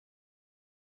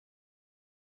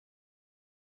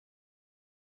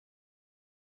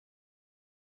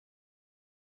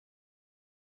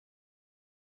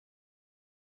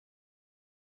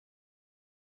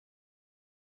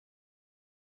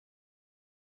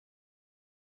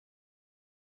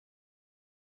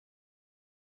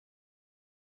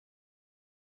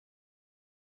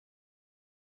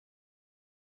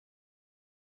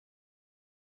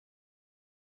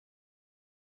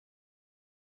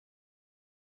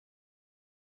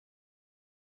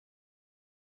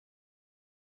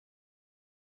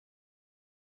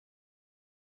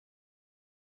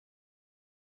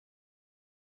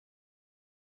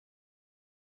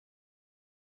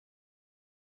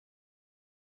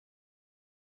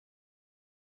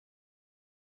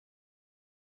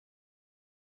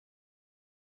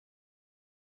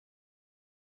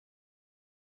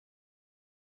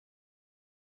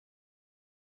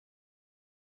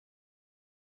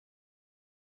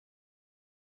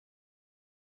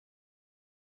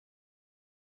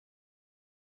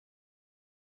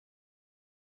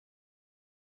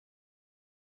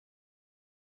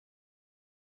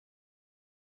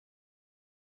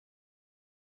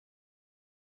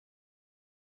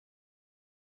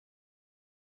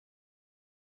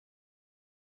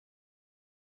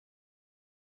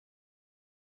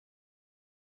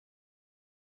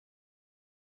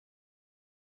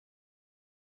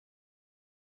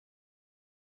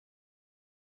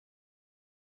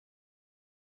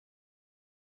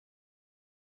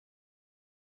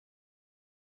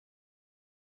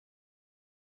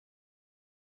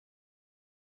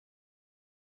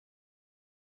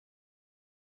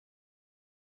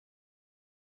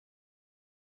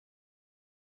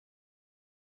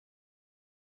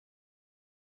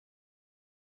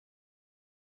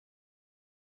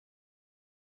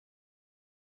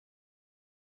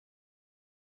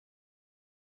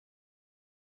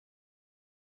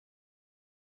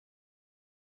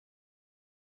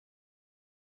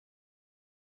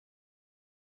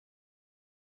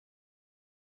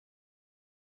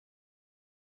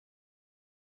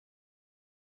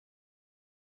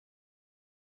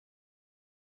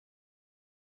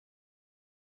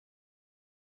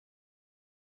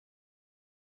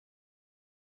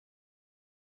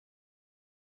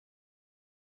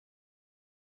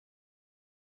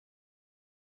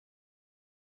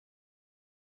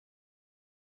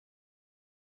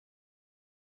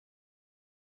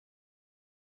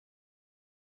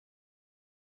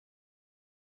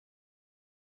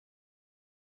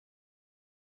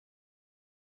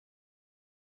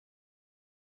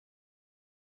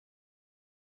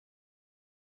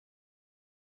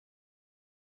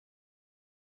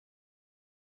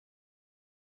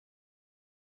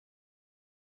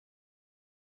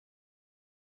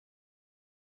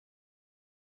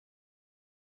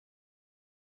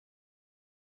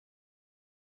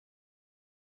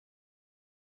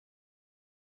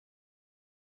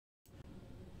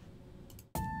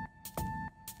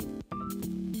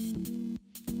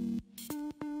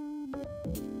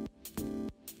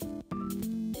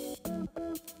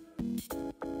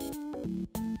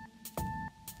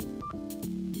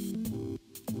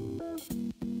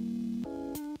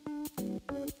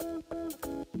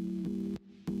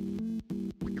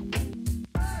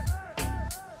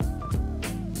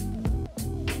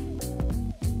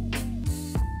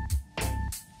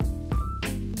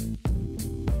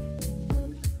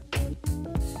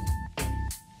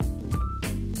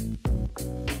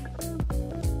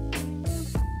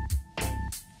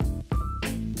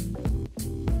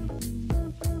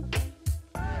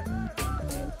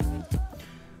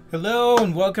Hello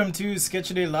and welcome to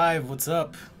Sketchaday Live. What's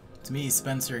up? It's me,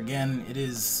 Spencer, again. It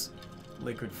is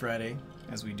Liquid Friday,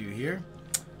 as we do here.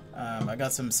 I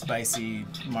got some spicy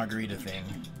margarita thing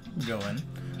going.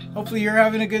 Hopefully you're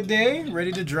having a good day,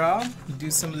 ready to draw, do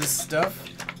some of this stuff.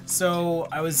 So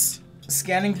I was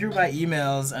scanning through my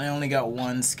emails and I only got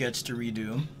one sketch to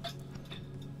redo.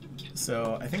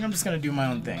 So I think I'm just going to do my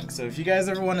own thing. So if you guys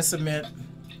ever want to submit,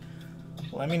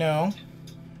 let me know.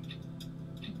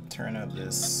 Turn up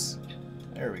this.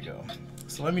 There we go.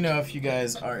 So let me know if you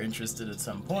guys are interested at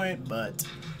some point, but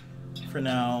for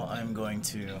now I'm going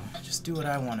to just do what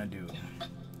I want to do.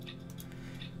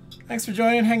 Thanks for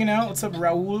joining, hanging out. What's up,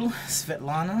 Raul?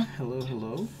 Svetlana, hello,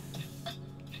 hello.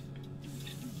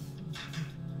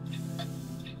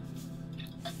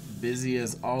 Busy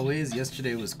as always.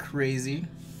 Yesterday was crazy.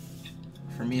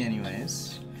 For me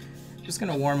anyways. Just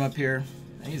gonna warm up here.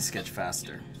 I need to sketch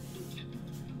faster.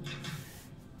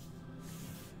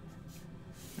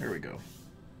 There we go. A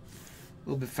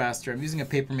little bit faster. I'm using a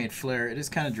Papermate Flare. It is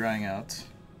kind of drying out.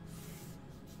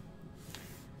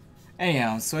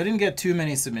 Anyhow, so I didn't get too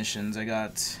many submissions. I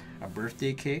got a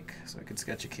birthday cake, so I could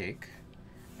sketch a cake.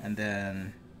 And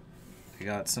then I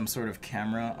got some sort of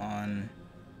camera on,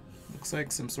 looks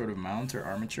like some sort of mount or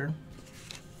armature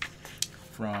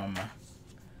from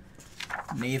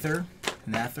Nather.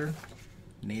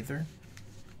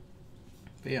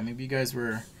 But yeah, maybe you guys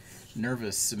were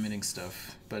nervous submitting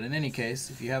stuff. But in any case,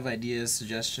 if you have ideas,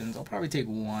 suggestions, I'll probably take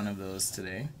one of those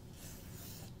today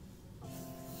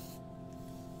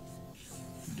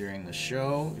during the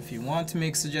show. If you want to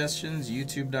make suggestions,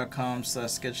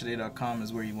 youtube.com/sketchaday.com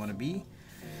is where you want to be.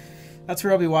 That's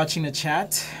where I'll be watching the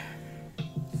chat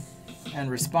and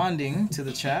responding to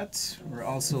the chat. We're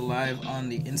also live on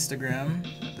the Instagram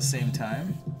at the same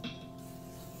time.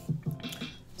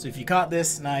 So if you caught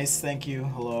this, nice, thank you,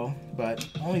 hello. But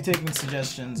only taking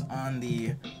suggestions on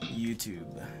the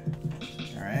YouTube.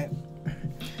 Alright?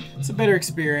 It's a better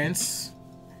experience.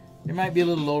 It might be a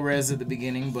little low res at the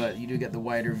beginning, but you do get the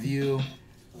wider view.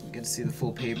 You get to see the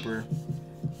full paper,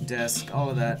 desk, all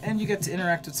of that. And you get to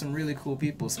interact with some really cool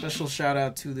people. Special shout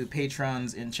out to the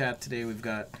patrons in chat today. We've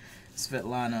got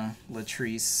Svetlana,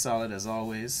 Latrice, solid as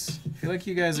always. I feel like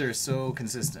you guys are so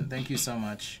consistent. Thank you so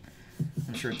much.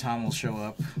 I'm sure Tom will show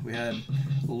up. We had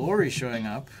Lori showing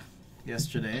up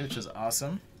yesterday, which was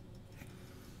awesome.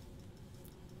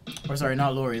 Or sorry,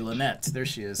 not Lori, Lynette. There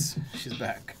she is. She's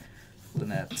back.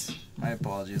 Lynette. My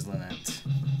apologies, Lynette.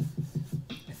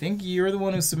 I think you're the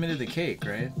one who submitted the cake,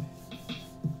 right?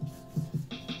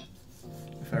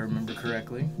 If I remember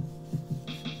correctly.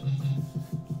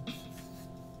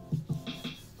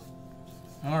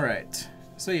 Alright.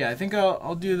 So yeah, I think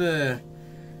I'll do the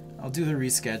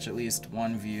resketch, at least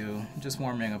one view. Just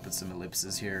warming up with some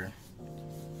ellipses here.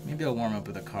 Maybe I'll warm up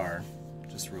with a car,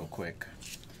 just real quick.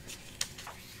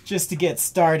 Just to get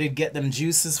started, get them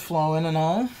juices flowing and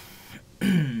all.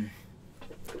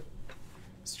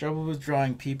 Struggle with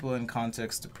drawing people in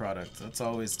context to product. That's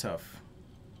always tough.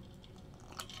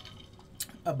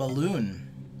 A balloon.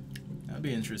 That'd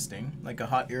be interesting. Like a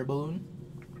hot air balloon.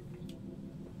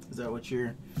 Is that what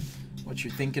you're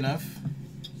thinking of?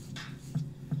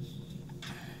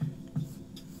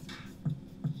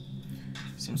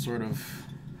 Some sort of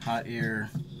hot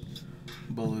air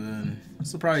balloon.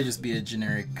 This will probably just be a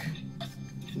generic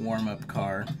warm-up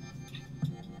car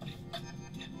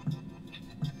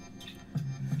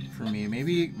for me.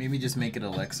 Maybe just make it a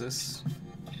Lexus,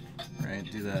 right?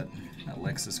 Do that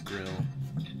Lexus grill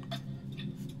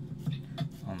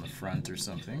on the front or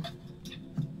something.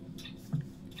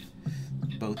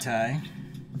 Bow tie.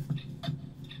 I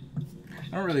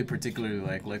don't really particularly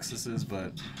like Lexuses,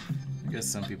 but I guess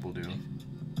some people do.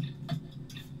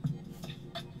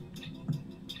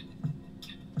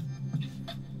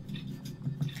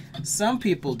 Some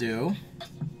people do.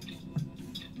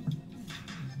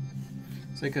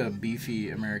 It's like a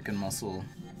beefy American muscle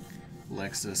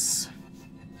Lexus.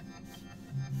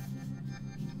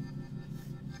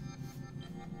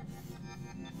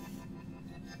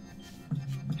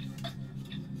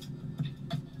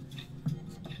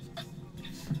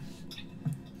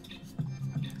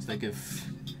 It's like if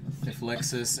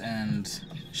Lexus and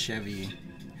Chevy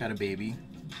had a baby,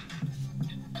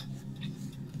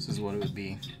 this is what it would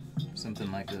be.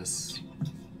 Something like this.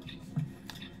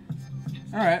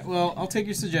 Alright, well, I'll take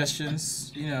your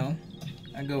suggestions. You know,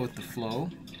 I go with the flow.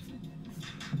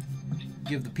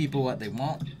 Give the people what they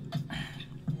want.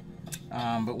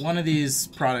 But one of these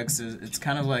products it's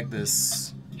kind of like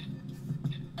this,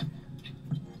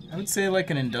 I would say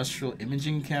like an industrial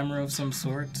imaging camera of some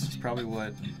sort. It's probably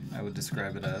what I would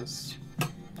describe it as.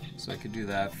 So I could do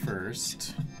that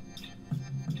first.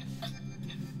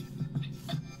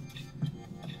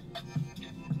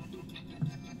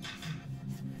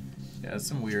 Yeah, it's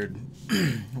some weird,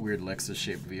 weird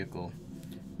Lexus-shaped vehicle.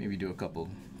 Maybe do a couple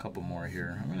more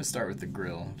here. I'm gonna start with the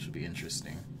grill, which should be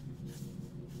interesting,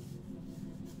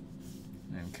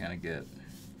 and kind of get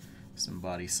some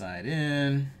body side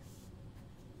in.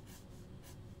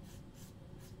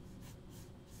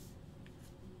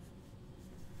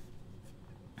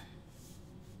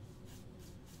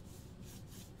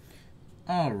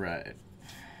 All right.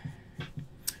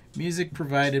 Music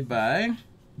provided by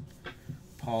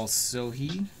Paul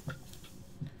Sohi,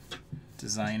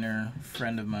 designer,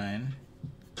 friend of mine.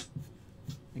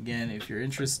 Again, if you're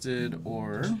interested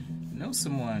or know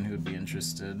someone who would be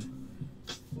interested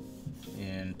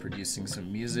in producing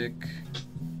some music,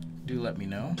 do let me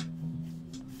know.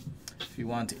 If you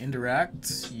want to interact,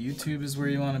 YouTube is where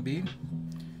you want to be.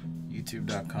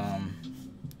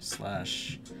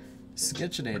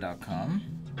 youtube.com/sketchaday.com.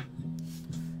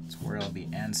 It's where I'll be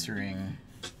answering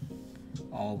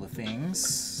all the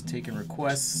things, taking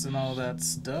requests and all that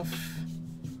stuff.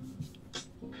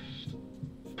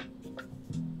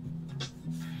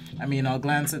 I mean, I'll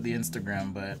glance at the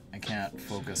Instagram, but I can't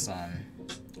focus on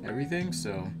everything,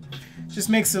 so it just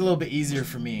makes it a little bit easier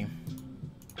for me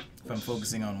if I'm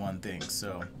focusing on one thing.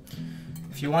 So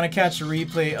if you want to catch a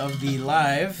replay of the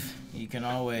live, you can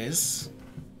always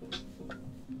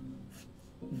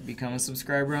become a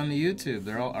subscriber on the YouTube.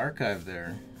 They're all archived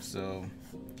there. So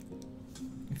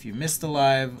if you missed the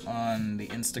live on the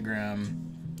Instagram,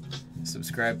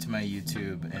 subscribe to my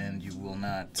YouTube and you will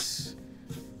not,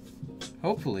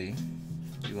 hopefully,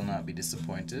 you will not be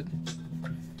disappointed.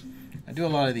 I do a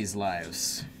lot of these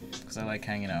lives because I like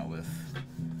hanging out with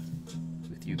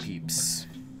you peeps.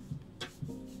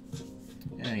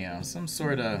 Anyhow, some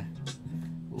sort of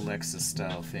Lexus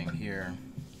style thing here.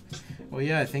 Well,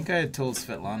 yeah, I think I had told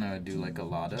Svetlana I'd do like a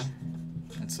Lada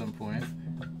at some point.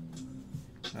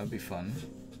 That'd be fun.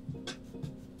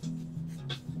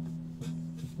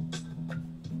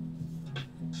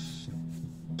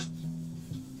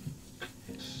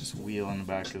 This wheel on the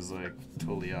back is like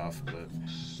totally off, but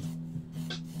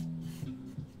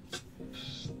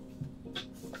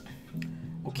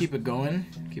we'll keep it going,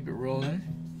 keep it rolling.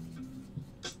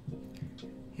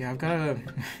 Yeah, I've got to,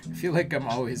 I feel like I'm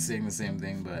always saying the same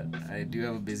thing, but I do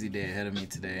have a busy day ahead of me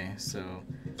today, so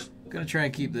I'm going to try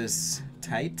and keep this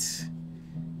tight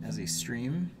as a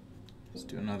stream. Let's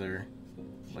do another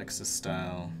Lexus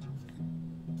style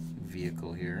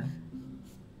vehicle here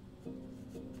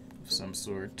of some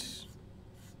sort.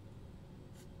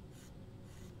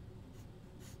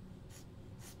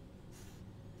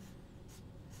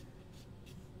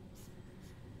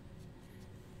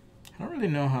 I don't really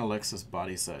know how Lexus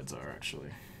body sides are,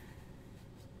 actually.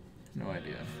 No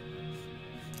idea.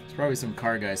 There's probably some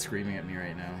car guy screaming at me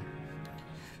right now.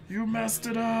 You messed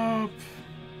it up!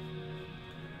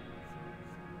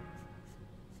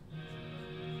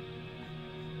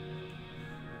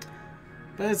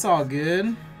 But it's all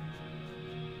good.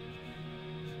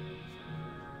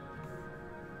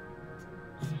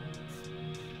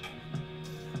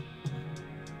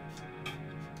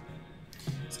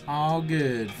 All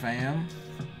good, fam.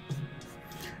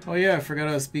 Oh yeah, I forgot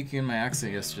I was speaking in my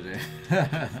accent yesterday.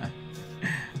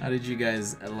 How did you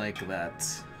guys like that?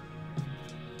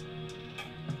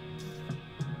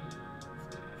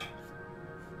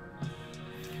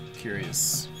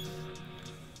 Curious.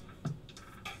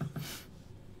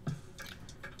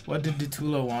 What did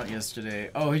Ditula want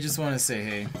yesterday? Oh, he just wanted to say,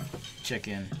 hey, check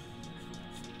in.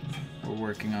 We're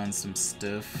working on some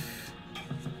stuff.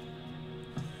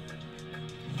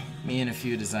 Me and a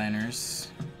few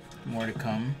designers. More to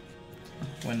come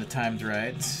when the time's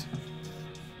right.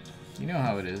 You know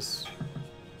how it is.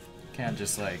 Can't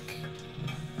just like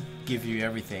give you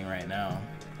everything right now.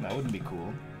 That wouldn't be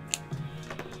cool.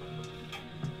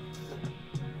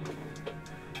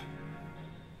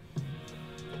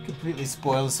 Completely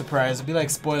spoil the surprise. It'd be like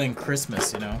spoiling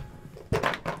Christmas, you know?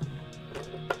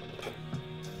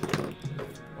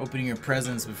 Opening your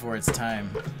presents before it's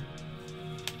time.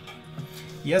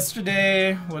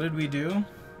 Yesterday, what did we do?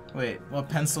 Wait, what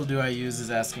pencil do I use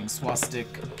is asking Swastik.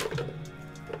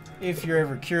 If you're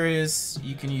ever curious,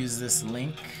 you can use this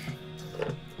link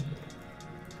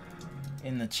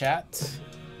in the chat.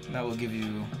 That will give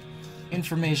you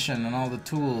information on all the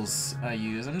tools I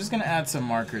use. I'm just gonna add some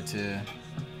marker to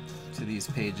these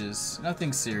pages.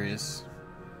 Nothing serious.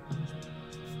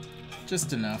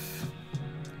 Just enough.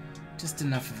 Just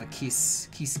enough of a kiss,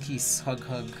 hug,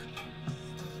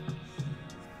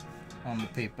 on the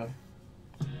paper.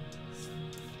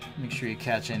 Make sure you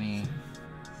catch any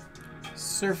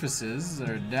surfaces that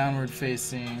are downward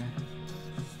facing,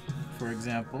 for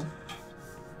example,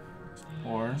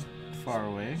 or far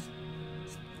away.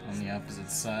 on the opposite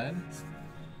side.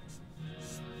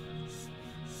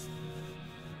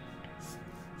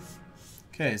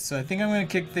 Okay, so I think I'm going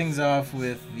to kick things off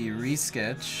with the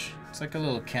resketch. It's like a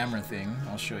little camera thing.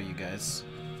 I'll show you guys.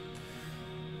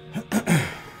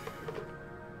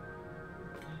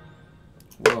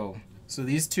 Whoa. So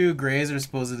these two grays are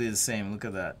supposedly the same. Look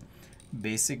at that.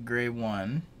 Basic gray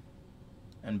 1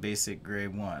 and basic gray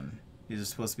 1. These are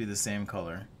supposed to be the same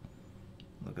color.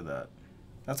 Look at that.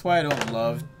 That's why I don't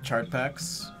love chart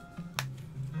packs.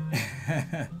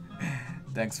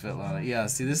 Thanks, Svetlana. Yeah,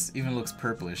 see, this even looks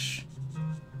purplish.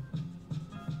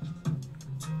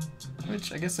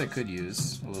 Which I guess I could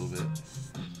use a little bit.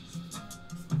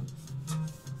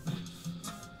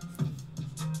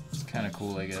 It's kind of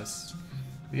cool, I guess.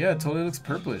 But yeah, it totally looks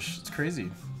purplish. It's crazy.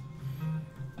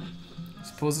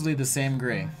 Supposedly the same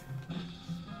gray.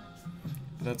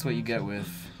 But that's what you get with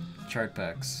chart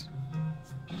packs.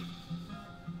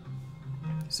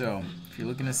 So, if you're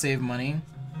looking to save money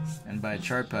and buy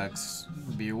chart packs,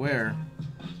 be aware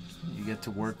you get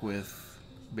to work with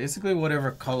basically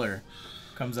whatever color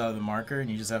comes out of the marker, and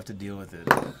you just have to deal with it.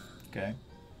 Okay.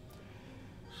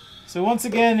 So once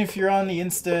again, if you're on the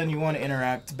Insta and you want to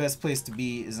interact, the best place to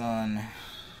be is on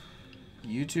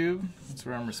YouTube. That's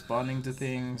where I'm responding to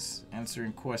things,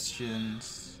 answering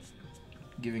questions,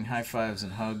 giving high fives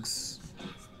and hugs,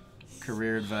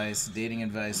 career advice, dating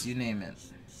advice, you name it.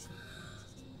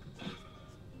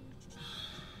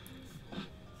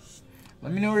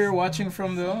 Let me know where you're watching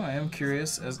from, though. I am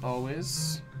curious, as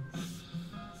always.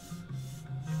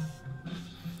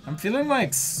 I'm feeling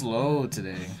like slow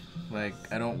today. Like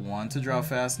I don't want to draw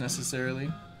fast necessarily.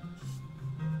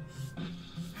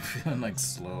 I'm feeling like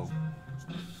slow.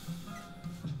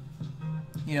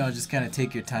 You know, just kind of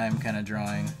take your time kind of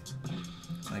drawing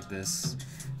like this.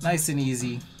 Nice and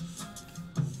easy.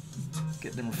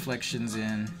 Get them reflections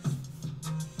in.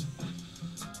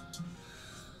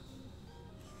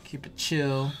 Keep it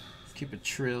chill. Keep it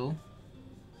trill,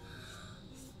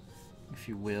 if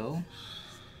you will.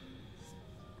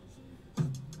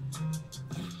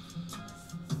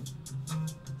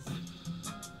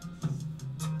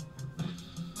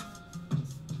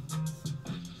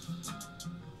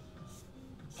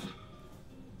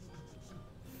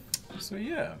 So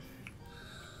yeah,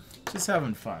 just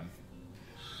having fun.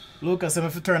 Lucas, I'm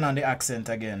going to turn on the accent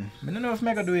again. I don't know if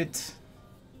I'm going to do it.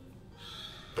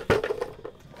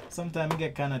 Sometimes I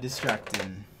get kind of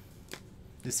distracting.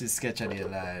 This is Sketch Day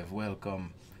Live.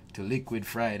 Welcome to Liquid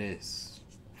Fridays.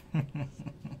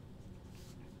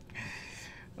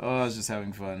 Oh, I was just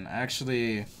having fun.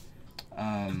 Actually,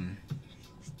 I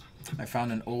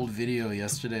found an old video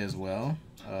yesterday as well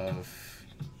of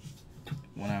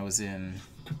when I was in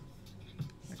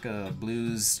a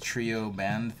blues trio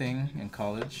band thing in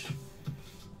college.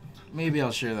 Maybe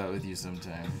I'll share that with you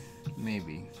sometime.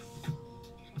 Maybe.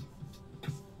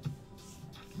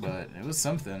 But it was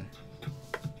something.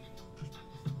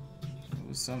 It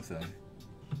was something.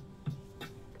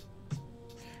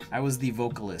 I was the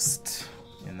vocalist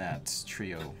in that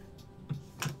trio.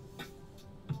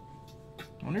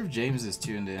 I wonder if James is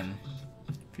tuned in.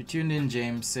 If you're tuned in,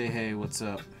 James, say hey, what's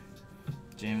up?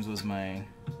 James was my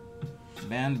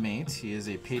bandmate. He is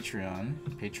a patron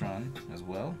as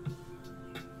well.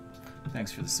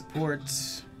 Thanks for the support.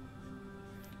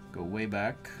 Go way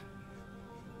back.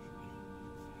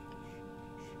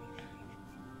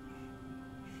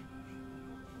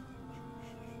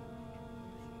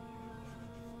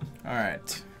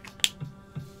 Alright.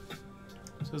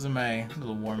 So those are my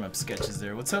little warm-up sketches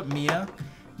there. What's up, Mia?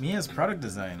 Mia's Product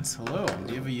Designs. Hello.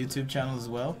 Do you have a YouTube channel as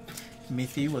well?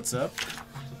 Mithy, what's up?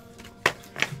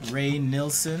 Ray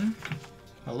Nilsson.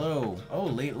 Hello. Oh,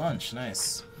 late lunch.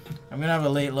 Nice. I'm going to have a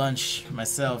late lunch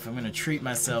myself. I'm going to treat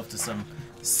myself to some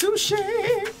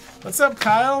sushi. What's up,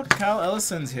 Kyle? Kyle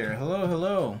Ellison's here. Hello,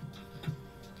 hello.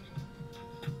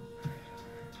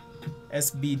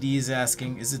 SBD is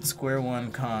asking, is it Square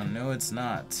One Con? No, it's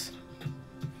not.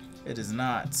 It is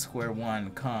not Square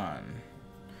One Con.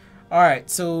 Alright,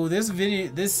 so this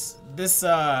video, this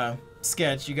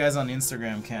sketch, you guys on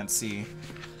Instagram can't see,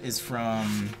 is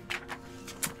from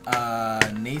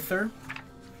Nather.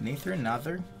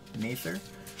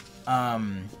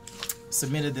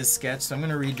 Submitted this sketch, so I'm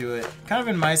gonna redo it. Kind of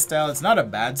in my style. It's not a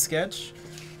bad sketch.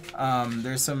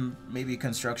 There's some maybe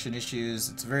construction issues.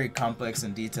 It's a very complex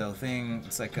and detailed thing.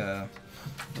 It's like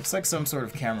looks like some sort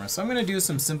of camera. So I'm gonna do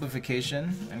some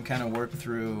simplification and kind of work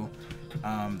through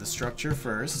the structure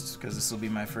first, because this will be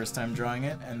my first time drawing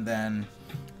it, and then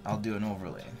I'll do an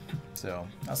overlay. So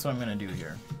that's what I'm gonna do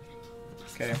here.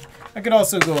 Okay. I could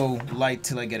also go light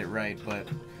till I get it right, but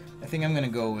I think I'm gonna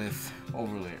go with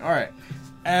overlay. All right.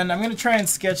 And I'm going to try and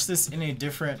sketch this in a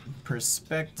different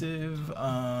perspective.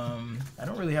 I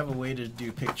don't really have a way to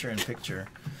do picture-in-picture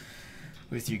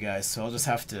with you guys, so I'll just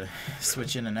have to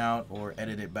switch in and out or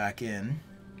edit it back in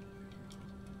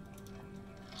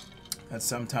at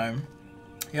some time.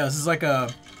 Yeah, this is like a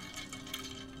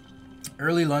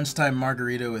early lunchtime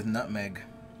margarita with nutmeg.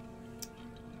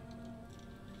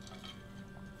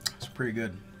 It's pretty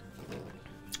good.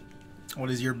 What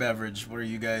is your beverage? What are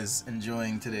you guys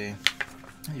enjoying today?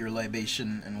 Your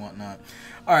libation and whatnot.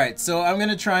 Alright, so I'm going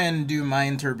to try and do my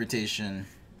interpretation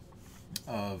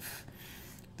of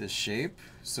this shape.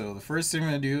 So the first thing I'm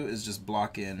going to do is just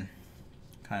block in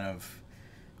kind of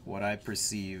what I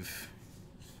perceive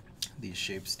these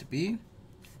shapes to be.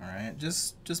 Alright,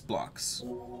 just blocks.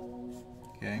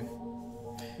 Okay.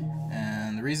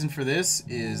 And the reason for this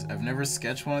is I've never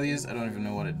sketched one of these. I don't even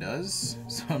know what it does.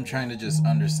 So I'm trying to just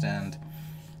understand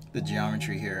the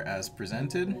geometry here as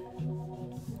presented,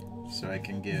 so I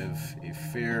can give a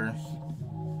fair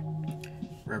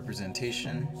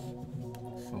representation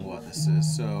of what this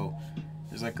is. So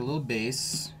there's like a little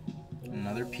base,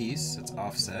 another piece that's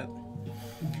offset.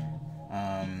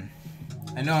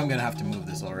 I know I'm gonna have to move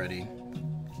this already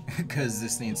because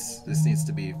this needs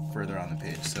to be further on the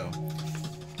page. So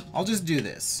I'll just do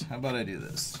this. How about I do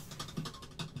this?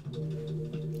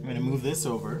 I'm gonna move this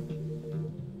over.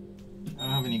 I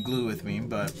don't have any glue with me,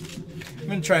 but I'm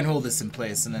gonna try and hold this in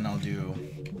place, and then I'll do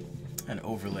an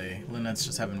overlay. Lynette's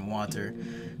just having water.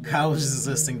 Kyle was just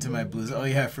listening to my blues. Oh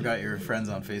yeah, I forgot you're friends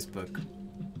on Facebook.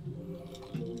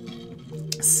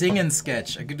 Sing and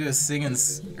sketch. I could do a sing and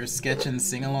or sketch and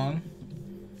sing along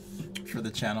for the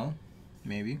channel,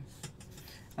 maybe.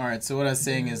 All right. So what I was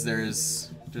saying is there's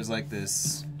like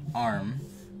this arm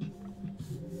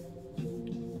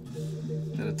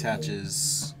that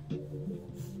attaches.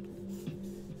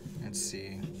 Let's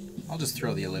see. I'll just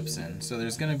throw the ellipse in. So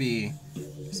there's going to be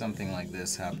something like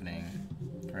this happening,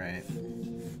 right?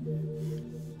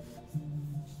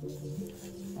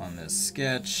 On this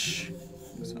sketch.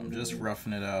 So I'm just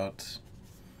roughing it out.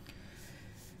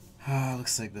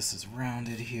 Looks like this is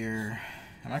rounded here.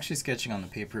 I'm actually sketching on the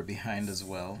paper behind as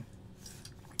well.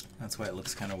 That's why it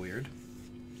looks kind of weird.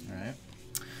 Alright.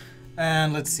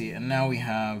 And let's see, and now we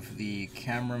have the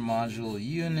camera module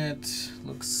unit.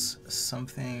 Looks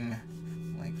something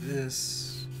like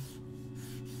this.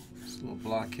 Just a little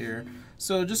block here.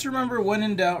 So just remember, when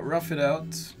in doubt, rough it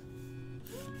out.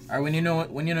 Or when you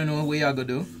don't know what you gotta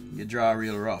do, you draw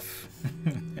real rough.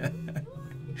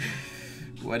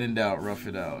 When in doubt, rough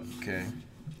it out. Okay.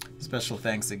 Special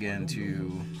thanks again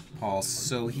to Paul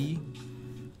Sohi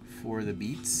for the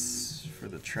beats, for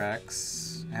the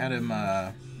tracks. I had him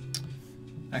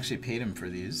actually paid him for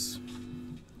these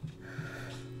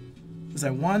because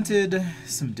I wanted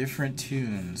some different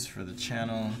tunes for the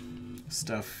channel,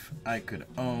 stuff I could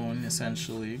own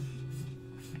essentially,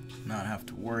 not have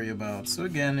to worry about. So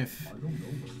again, if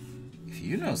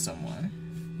you know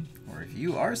someone, or if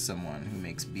you are someone who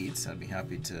makes beats, I'd be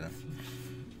happy to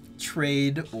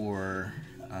trade or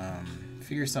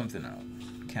figure something out,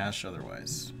 cash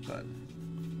otherwise, but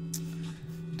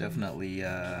definitely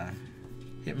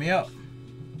hit me up.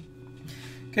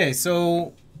 Okay,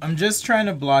 so I'm just trying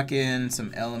to block in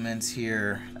some elements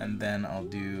here, and then I'll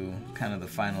do kind of the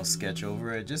final sketch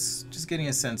over it. Just getting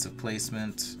a sense of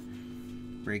placement,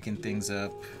 breaking things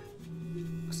up.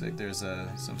 Looks like there's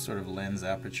some sort of lens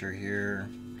aperture here.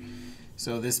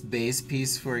 So this base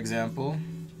piece, for example,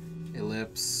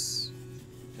 ellipse,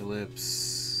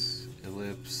 ellipse,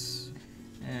 ellipse,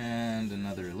 and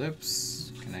another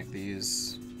ellipse. Connect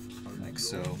these like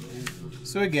so.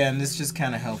 So again, this just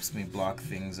kind of helps me block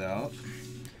things out.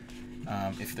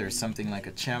 If there's something like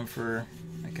a chamfer,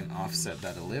 I can offset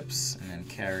that ellipse and then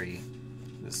carry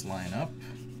this line up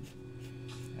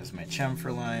as my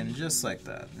chamfer line, just like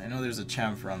that. I know there's a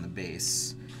chamfer on the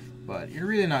base, but you're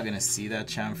really not going to see that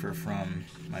chamfer from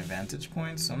my vantage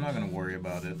point, so I'm not going to worry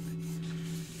about it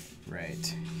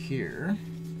right here.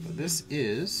 But this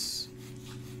is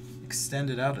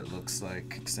extended out, it looks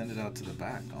like. Extended out to the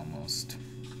back almost.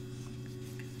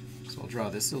 So I'll draw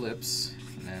this ellipse,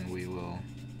 and then we will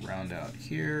round out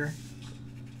here.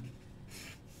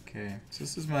 Okay, so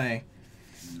this is my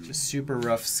just super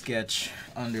rough sketch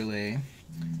underlay.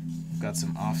 I've got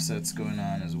some offsets going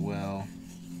on as well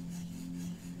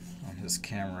on his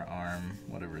camera arm,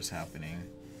 whatever's happening.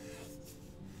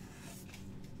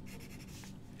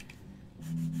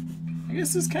 I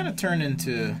guess this kind of turned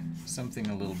into something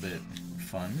a little bit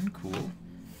fun, cool,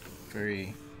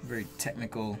 very, very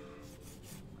technical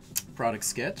product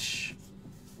sketch.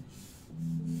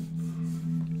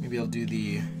 Maybe I'll do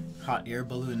the hot air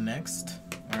balloon next.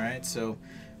 Alright, so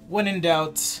When in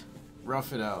doubt,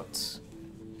 rough it out.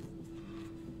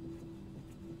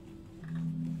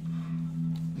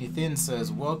 Nathan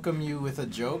says, welcome you with a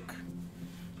joke.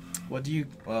 What do you...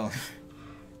 Well...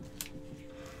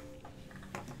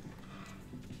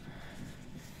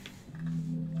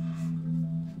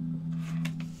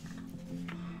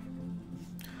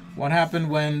 What happened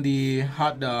when the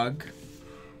hot dog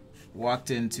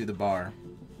walked into the bar?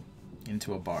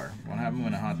 Into a bar. What happened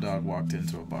when a hot dog walked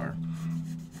into a bar?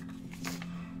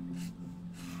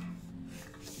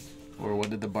 Or what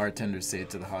did the bartender say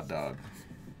to the hot dog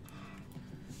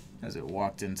as it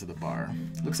walked into the bar?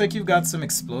 Looks like you've got some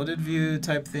exploded view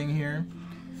type thing here.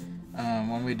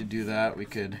 One way to do that, we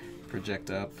could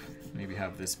project up, maybe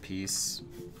have this piece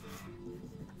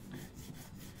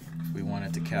if we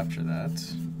wanted to capture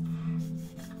that.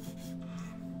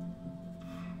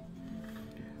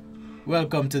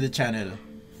 Welcome to the channel.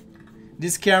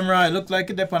 This camera, it look like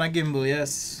it's on a gimbal,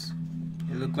 yes.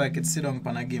 It look like it's sit on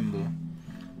a gimbal.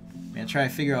 I try to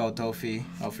figure out how to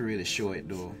really show it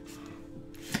though.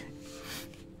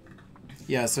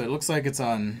 Yeah, so it looks like it's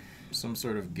on some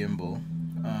sort of gimbal.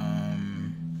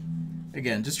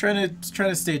 Again, just trying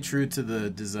to stay true to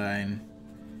the design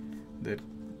that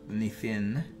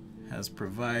Nathan has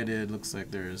provided. Looks like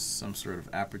there's some sort of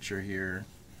aperture here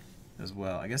as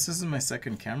well. I guess this is my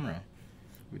second camera.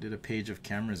 We did a page of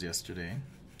cameras yesterday.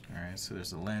 Alright, so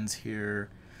there's a lens here.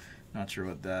 Not sure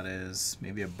what that is.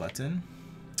 Maybe a button.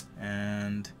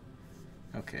 And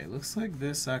okay, looks like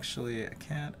this actually, I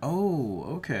can't, oh,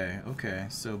 okay.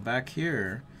 So back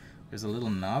here, there's a little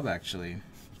knob actually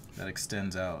that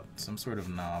extends out, some sort of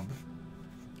knob.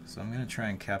 So I'm gonna try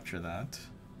and capture that.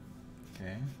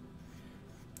 Okay,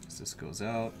 so this goes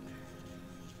out.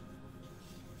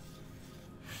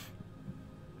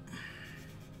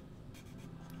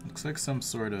 Looks like some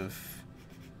sort of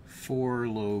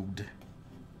four-lobed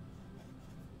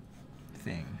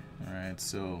thing. Alright,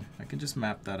 so I can just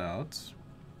map that out.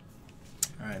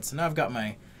 Alright, so now I've got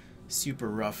my super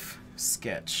rough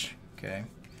sketch. Okay.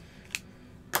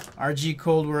 RG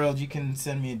Cold World, you can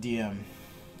send me a DM.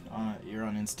 You're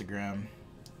on Instagram.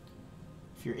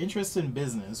 If you're interested in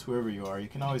business, whoever you are, you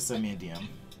can always send me a DM.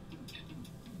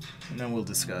 And then we'll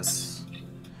discuss.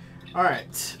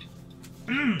 Alright.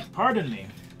 Pardon me.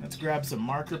 Let's grab some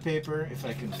marker paper if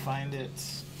I can find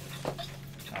it.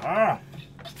 Ah!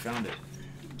 Found it.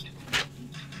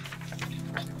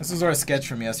 This is our sketch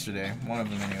from yesterday. One of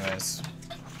them anyways.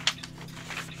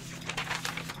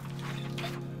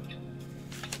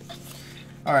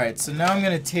 Alright, so now I'm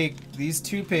going to take these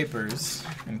two papers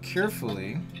and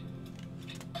carefully...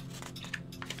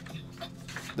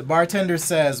 The bartender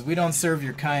says, we don't serve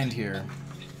your kind here.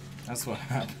 That's what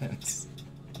happens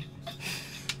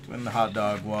when the hot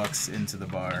dog walks into the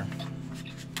bar.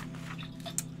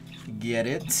 Get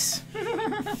it?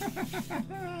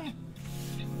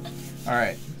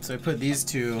 Alright, so I put these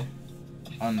two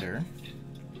under.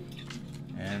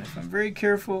 And if I'm very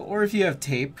careful, or if you have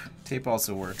tape, tape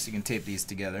also works. You can tape these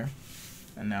together.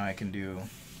 And now I can do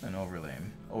an overlay.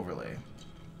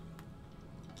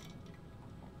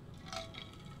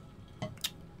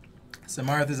 So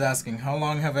Martha's asking, how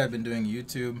long have I been doing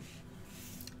YouTube?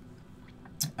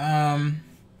 I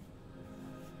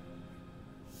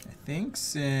think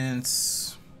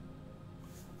since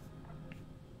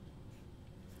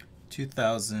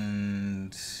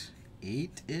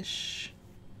 2008-ish.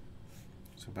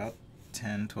 So about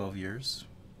 10, 12 years.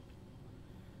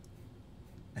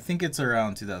 I think it's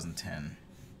around 2010.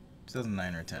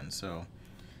 2009 or 10. So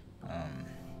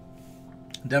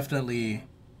definitely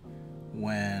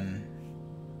when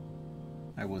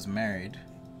I was married,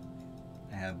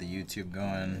 I had the YouTube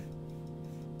going.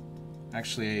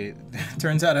 Actually, it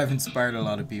turns out I've inspired a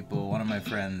lot of people. One of my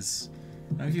friends, I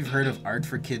don't know if you've heard of Art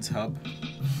for Kids Hub,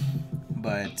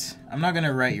 but I'm not going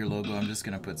to write your logo, I'm just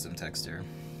going to put some text here.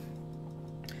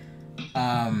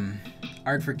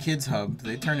 Art for Kids Hub,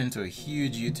 they turned into a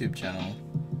huge YouTube channel,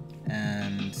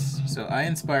 and so I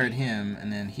inspired him,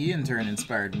 and then he in turn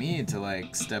inspired me to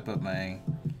like step up my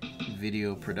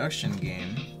video production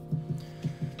game.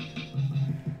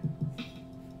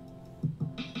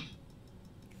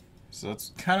 So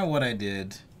that's kind of what I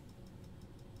did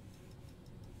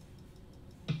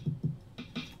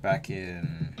back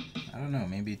in, I don't know,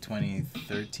 maybe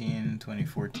 2013,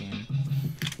 2014,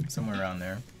 somewhere around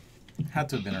there. Had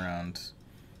to have been around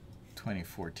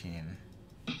 2014.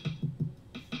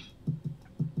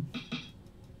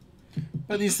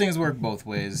 But these things work both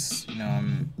ways. You know,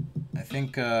 I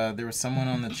think there was someone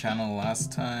on the channel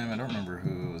last time. I don't remember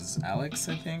who. It was Alex,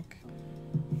 I think.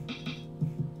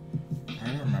 I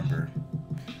don't remember.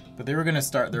 But they were going to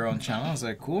start their own channel. I was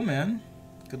like, cool, man.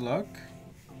 good luck.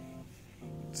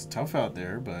 It's tough out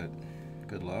there, but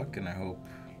good luck, and I hope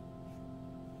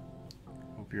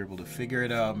you're able to figure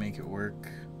it out, make it work.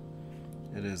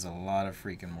 It is a lot of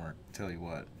freaking work, tell you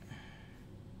what.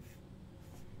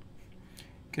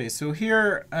 Okay, so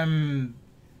here I'm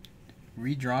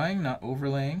redrawing, not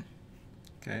overlaying.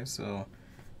 Okay, so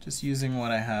just using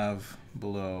what I have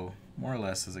below more or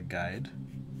less as a guide,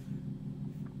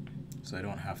 so I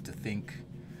don't have to think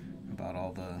about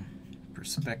all the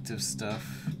perspective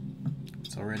stuff.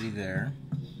 It's already there.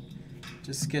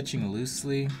 Just sketching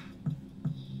loosely.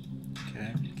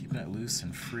 Okay, keeping it loose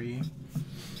and free,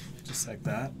 just like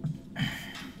that.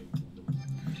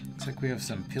 Looks like we have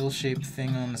some pill-shaped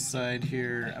thing on the side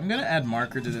here. I'm gonna add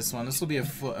marker to this one. This will be a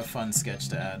fun sketch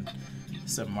to add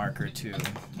some marker to.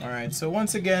 Alright, so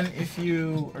once again, if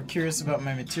you are curious about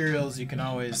my materials, you can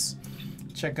always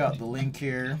check out the link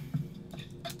here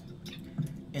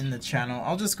in the channel.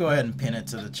 I'll just go ahead and pin it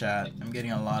to the chat. I'm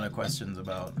getting a lot of questions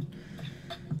about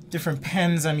different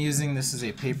pens I'm using. This is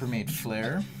a Papermate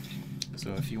Flare.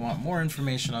 So if you want more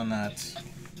information on that,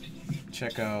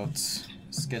 check out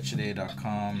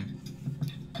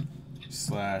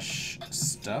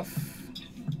sketchaday.com/stuff.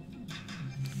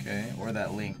 Okay, or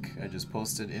that link I just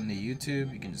posted in the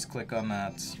YouTube. You can just click on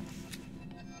that.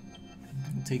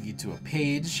 It'll take you to a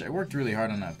page. I worked really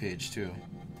hard on that page too.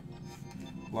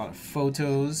 A lot of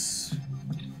photos,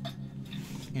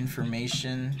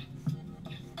 information.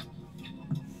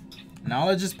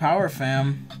 Knowledge is power,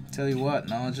 fam. Tell you what,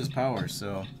 knowledge is power.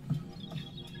 So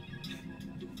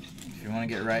if you want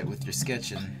to get right with your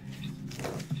sketching,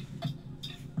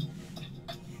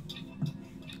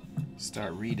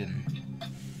 start reading.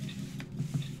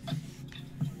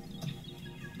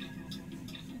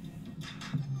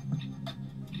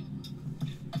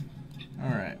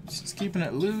 Alright, just keeping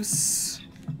it loose.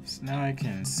 So now I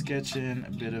can sketch in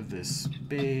a bit of this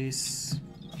base.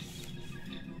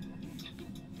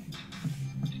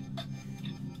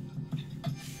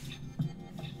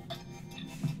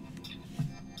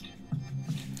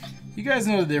 You guys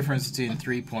know the difference between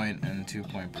 3-point and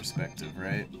 2-point perspective,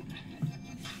 right?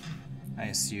 I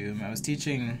assume. I was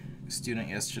teaching a student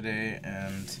yesterday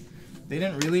and they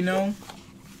didn't really know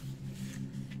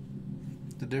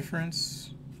the difference.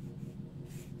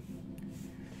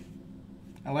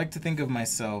 I like to think of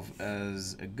myself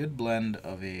as a good blend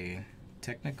of a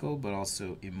technical but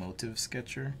also emotive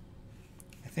sketcher.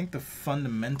 I think the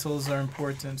fundamentals are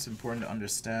important. It's important to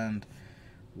understand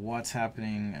what's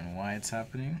happening and why it's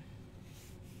happening,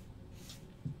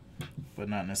 but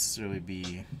not necessarily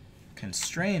be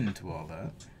constrained to all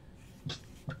that.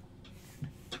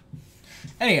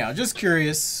 Anyhow, just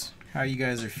curious how you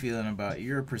guys are feeling about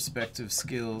your perspective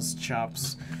skills,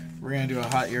 chops. We're going to do a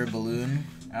hot air balloon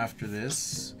after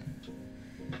this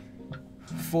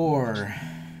for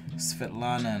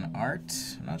Svetlana and Art.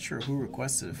 I'm not sure who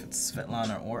requested, if it's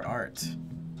Svetlana or Art.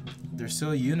 They're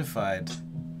so unified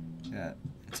that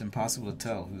it's impossible to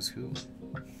tell who's who.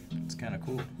 It's kind of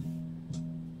cool.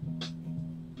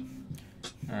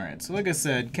 Alright, so like I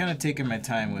said, kind of taking my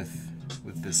time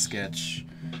with this sketch,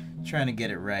 trying to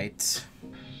get it right.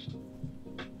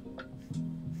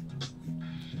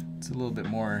 It's a little bit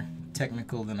more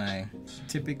technical than I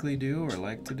typically do or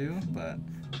like to do, but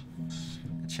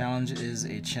a challenge is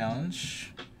a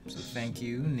challenge. So thank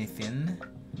you, Nathan.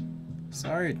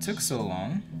 Sorry it took so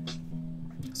long.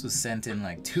 This was sent in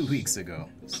like 2 weeks ago.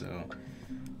 So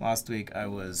last week I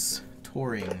was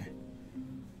touring,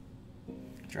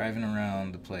 driving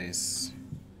around the place,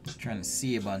 trying to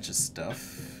see a bunch of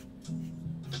stuff.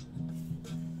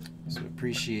 So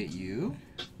appreciate you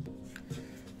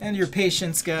and your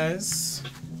patience, guys.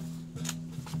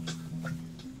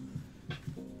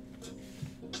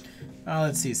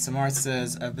 Let's see, Samar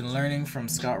says, I've been learning from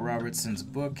Scott Robertson's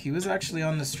book. He was actually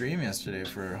on the stream yesterday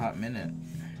for a hot minute.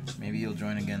 Maybe he'll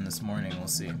join again this morning, we'll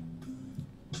see.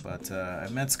 But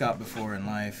I've met Scott before in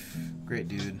life. Great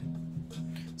dude.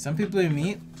 Some people you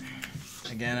meet,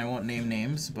 again, I won't name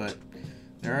names, but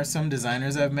there are some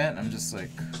designers I've met, and I'm just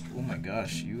like, oh my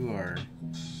gosh, you're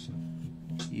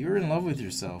in love with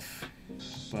yourself.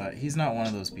 But he's not one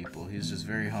of those people. He's just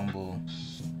very humble,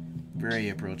 very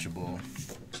approachable.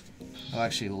 He'll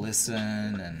actually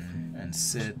listen and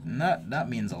sit, and that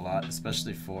means a lot,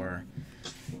 especially for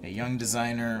a young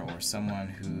designer or someone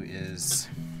who is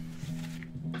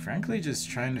frankly just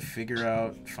trying to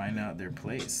find out their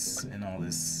place in all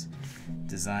this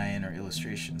design or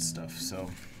illustration stuff. So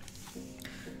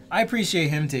I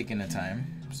appreciate him taking the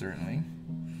time, certainly.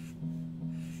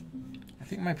 I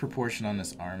think my proportion on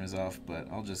this arm is off, but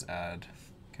I'll just add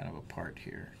kind of a part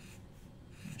here.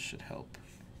 It should help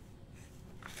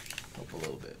a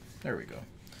little bit. There we go.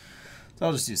 So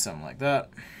I'll just do something like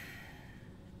that.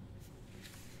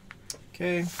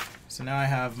 Okay, so now I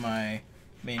have my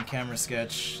main camera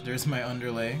sketch. There's my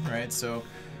underlay, right? So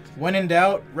when in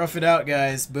doubt, rough it out,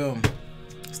 guys. Boom.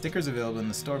 Stickers available in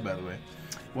the store, by the way.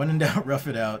 When in doubt, rough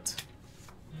it out.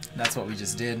 That's what we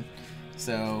just did.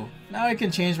 So now I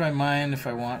can change my mind if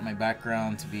I want my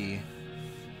background to be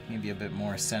maybe a bit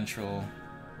more central,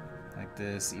 like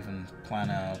this. Even plan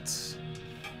out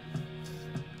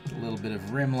a little bit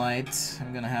of rim light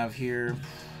I'm gonna have here.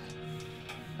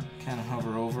 Kind of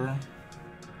hover over.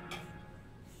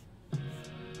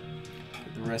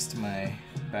 Get the rest of my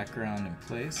background in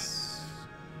place.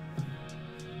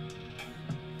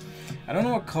 I don't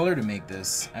know what color to make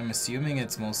this. I'm assuming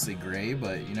it's mostly gray,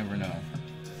 but you never know.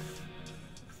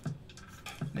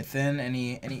 Nathan,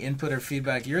 any input or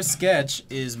feedback? Your sketch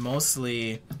is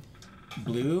mostly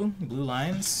blue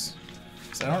lines.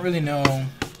 So I don't really know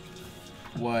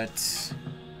what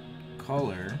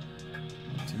color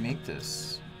to make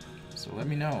this. So let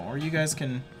me know. Or you guys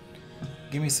can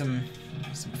give me some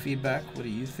feedback. What do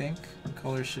you think the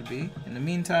color should be? In the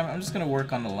meantime, I'm just gonna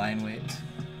work on the line weight.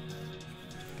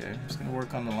 Okay, I'm just gonna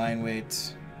work on the line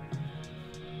weight,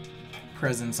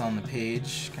 presence on the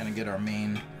page, kind of get our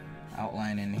main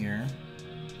outline in here.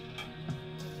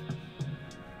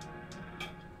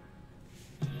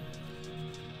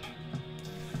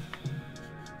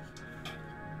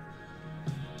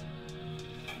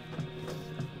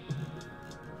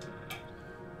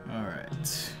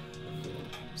 Alright.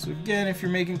 So again, if you're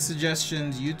making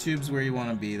suggestions, YouTube's where you want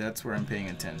to be. That's where I'm paying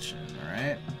attention,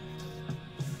 alright?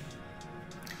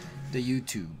 The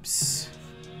YouTubes.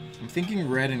 I'm thinking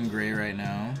red and gray right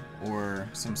now, or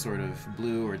some sort of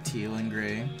blue or teal and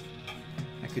gray.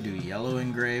 I could do yellow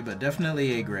and gray, but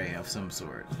definitely a gray of some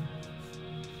sort.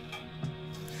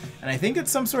 And I think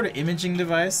it's some sort of imaging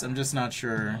device. I'm just not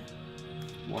sure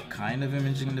what kind of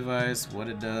imaging device, what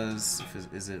it does.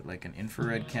 Is it like an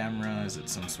infrared camera? Is it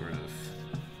some sort of...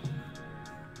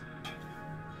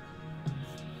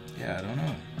 Yeah, I don't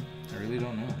know. I really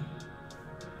don't know.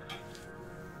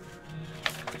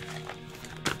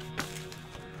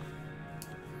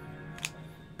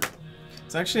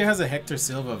 It actually has a Hector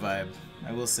Silva vibe.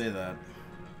 I will say that.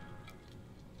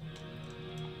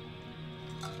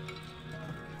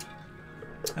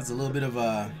 Has a little bit of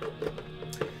a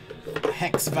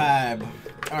Hex vibe.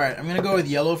 Alright, I'm gonna go with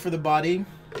yellow for the body.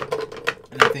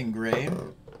 And I think gray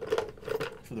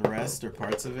for the rest or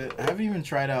parts of it. I haven't even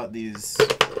tried out these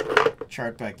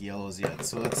chart pack yellows yet,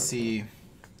 so let's see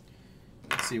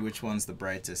which one's the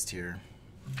brightest here.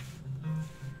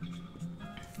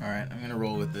 Alright, I'm gonna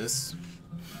roll with this.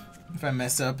 If I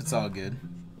mess up, it's all good.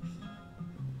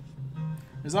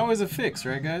 There's always a fix,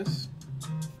 right guys?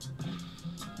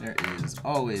 There is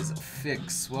always a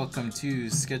fix. Welcome to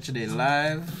Sketch-A-Day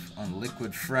Live on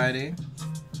Liquid Friday.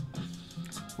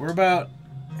 We're about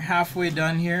halfway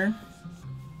done here.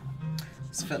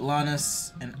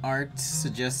 Svetlana's and Art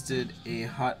suggested a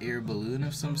hot air balloon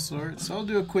of some sort, so I'll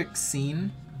do a quick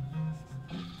scene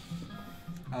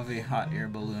of a hot air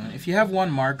balloon. If you have one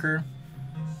marker,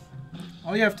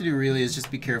 all you have to do really is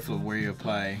just be careful of where you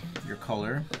apply your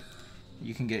color.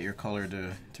 You can get your color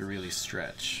to really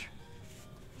stretch.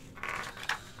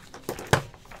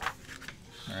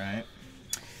 Alright.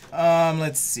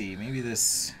 Let's see. Maybe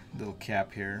this little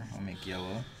cap here I'll make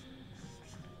yellow.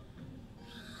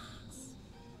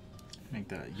 Make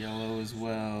that yellow as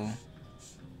well.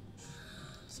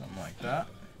 Something like that.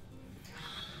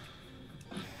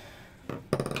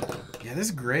 Yeah,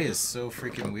 this gray is so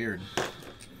freaking weird.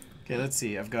 Okay, let's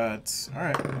see. I've got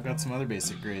some other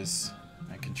basic grays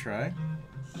I can try.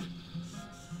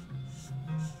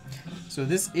 So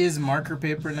this is marker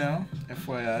paper now,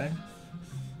 FYI.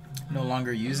 No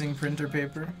longer using printer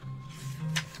paper.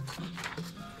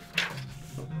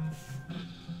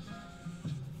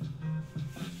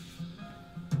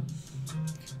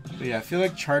 But yeah, I feel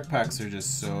like chart packs are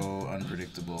just so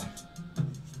unpredictable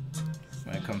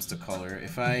when it comes to color.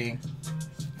 If I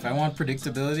want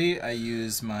predictability, I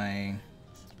use my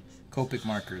Copic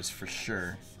markers for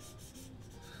sure.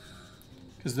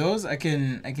 Because those I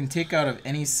can take out of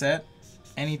any set,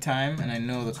 anytime, and I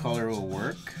know the color will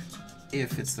work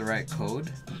if it's the right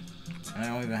code. And I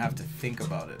don't even have to think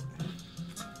about it.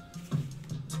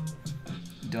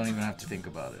 Don't even have to think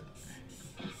about it.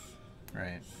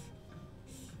 Right.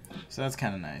 So that's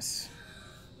kind of nice.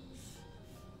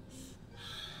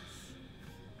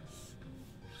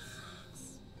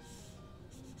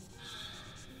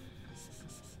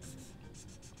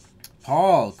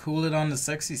 Paul, cool it on the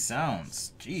sexy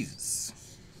sounds.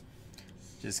 Jesus.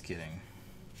 Just kidding.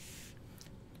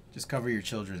 Just cover your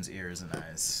children's ears and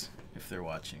eyes if they're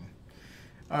watching.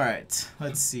 All right,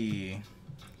 let's see.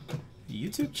 The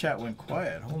YouTube chat went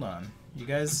quiet. Hold on. You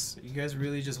guys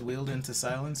really just wheeled into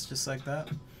silence just like that?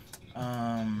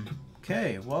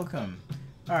 Okay, welcome.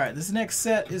 All right, this next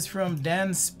set is from Dan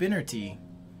Spinnerty.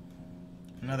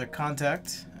 Another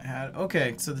contact I had.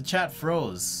 Okay, so the chat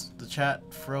froze. The chat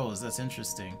froze. That's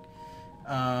interesting.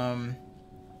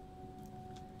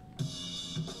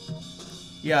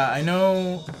 Yeah, I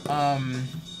know.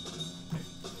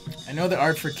 I know the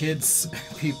Art for Kids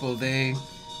people. They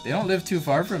don't live too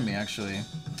far from me actually,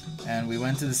 and we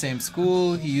went to the same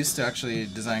school. He used to actually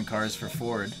design cars for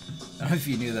Ford. I don't know if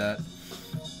you knew that.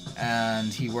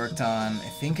 And he worked on, I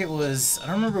think it was, I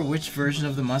don't remember which version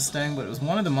of the Mustang, but it was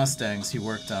one of the Mustangs he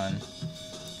worked on.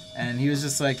 And he was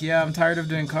just like, yeah, I'm tired of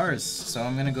doing cars, so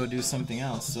I'm gonna go do something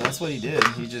else. So that's what he did.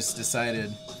 He just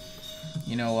decided,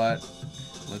 you know what,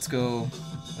 let's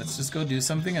just go do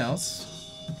something else.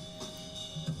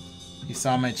 He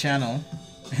saw my channel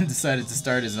and decided to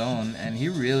start his own, and he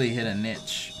really hit a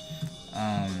niche.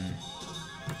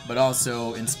 But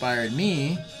also inspired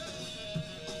me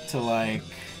to like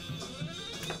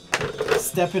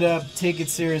step it up, take it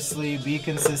seriously, be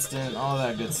consistent, all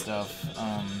that good stuff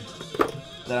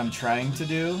that I'm trying to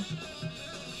do.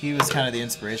 He was kind of the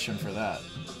inspiration for that.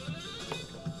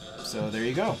 So there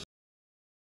you go.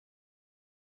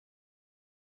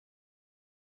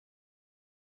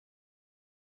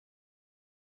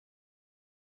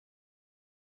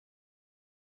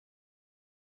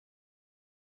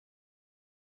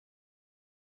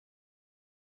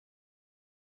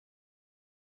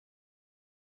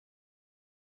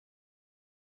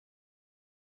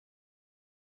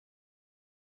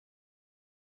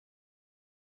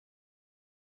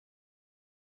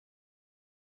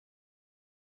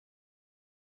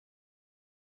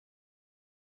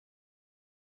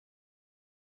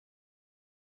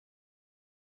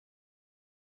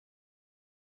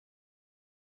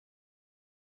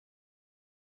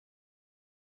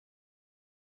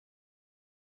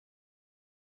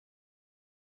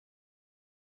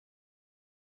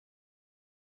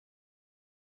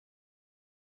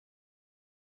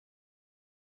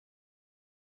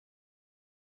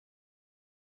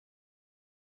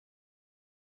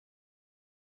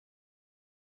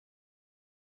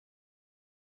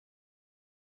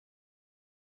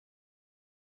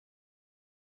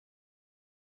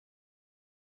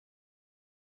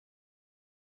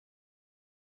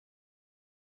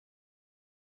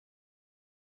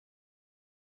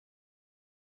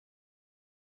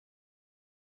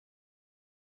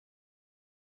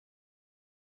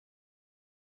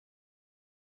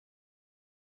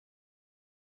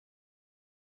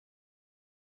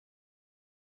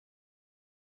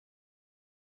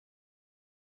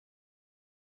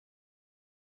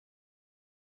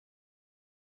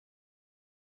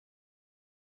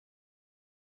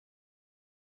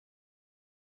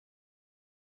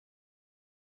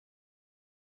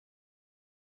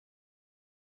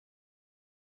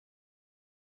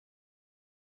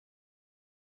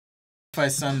 Sci-Fi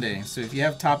Sunday. So if you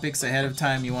have topics ahead of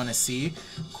time you want to see,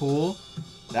 cool,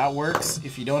 that works.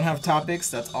 If you don't have topics,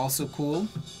 that's also cool.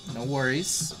 No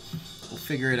worries. We'll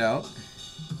figure it out.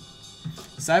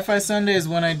 Sci-Fi Sunday is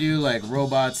when I do like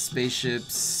robots,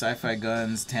 spaceships, sci-fi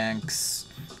guns, tanks,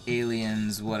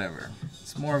 aliens, whatever.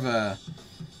 It's more of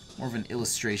an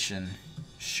illustration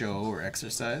show or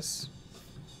exercise.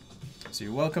 So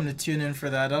you're welcome to tune in for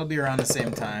that. That'll be around the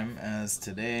same time as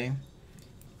today.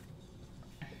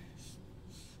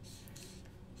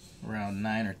 Around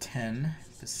 9 or 10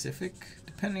 Pacific,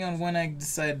 depending on when I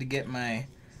decide to get my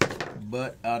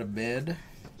butt out of bed.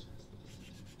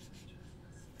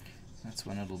 That's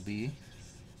when it'll be.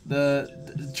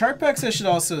 The chart packs, I should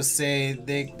also say,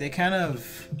 they kind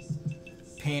of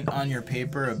paint on your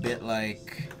paper a bit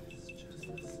like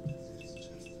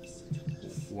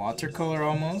watercolor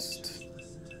almost,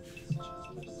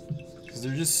 because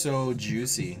they're just so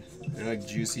juicy. They're like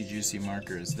juicy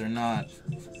markers.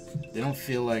 They don't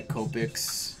feel like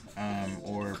Copics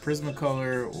or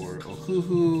Prismacolor or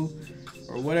Ohuhu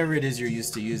or whatever it is you're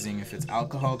used to using. If it's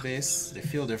alcohol based, they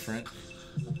feel different.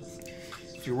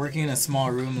 If you're working in a small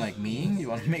room like me, you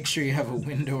want to make sure you have a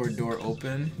window or door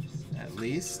open at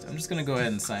least. I'm just going to go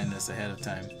ahead and sign this ahead of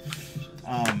time.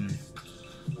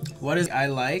 What is I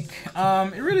like?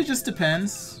 It really just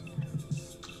depends.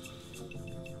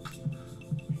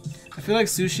 I feel like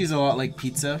sushi is a lot like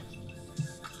pizza.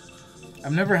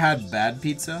 I've never had bad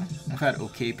pizza. I've had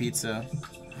okay pizza.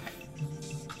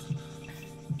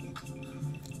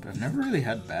 But I've never really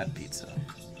had bad pizza.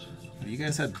 Have you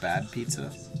guys had bad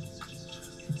pizza?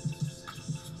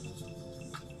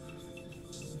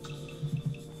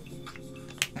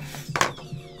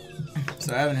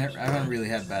 So I haven't really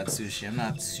had bad sushi. I'm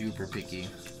not super picky.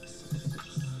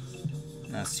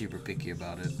 Not super picky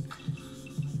about it.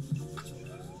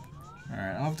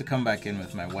 Alright, I'll have to come back in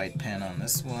with my white pen on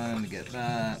this one to get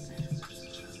that.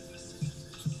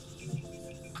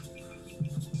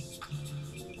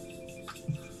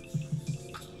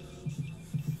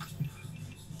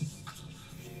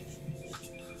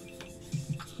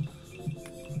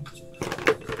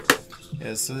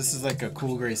 Yeah, so this is like a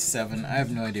Cool Gray 7. I have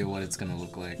no idea what it's gonna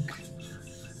look like.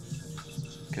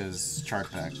 Because chart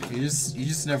pack. You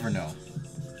just never know.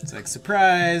 It's like,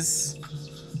 surprise!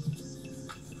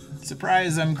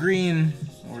 Surprise, I'm green!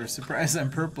 Or surprise, I'm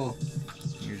purple.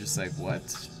 You're just like,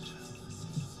 what?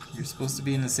 You're supposed to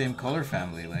be in the same color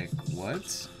family. Like,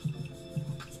 what?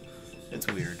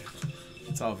 It's weird.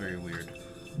 It's all very weird.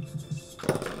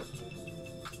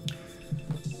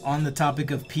 On the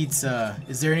topic of pizza,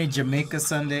 is there any Jamaica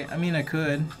sundae? I mean, I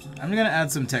could. I'm gonna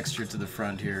add some texture to the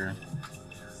front here.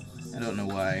 I don't know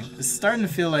why. It's starting to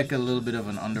feel like a little bit of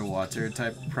an underwater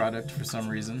type product for some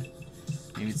reason.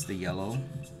 Maybe it's the yellow.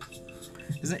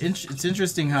 It's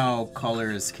interesting how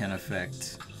colors can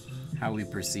affect how we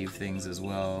perceive things as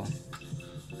well.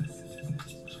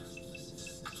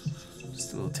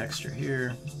 Just a little texture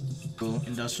here.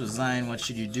 Industrial design, what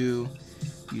should you do?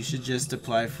 You should just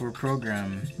apply for a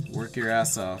program, work your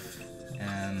ass off,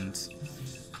 and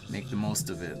make the most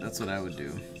of it. That's what I would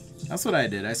do. That's what I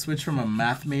did. I switched from a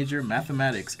math major,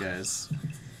 mathematics guys,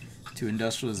 to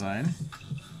industrial design.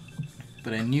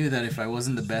 But I knew that if I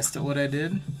wasn't the best at what I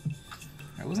did,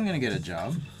 I wasn't going to get a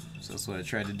job. So that's what I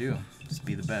tried to do, just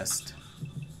be the best.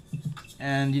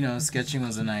 And, you know, sketching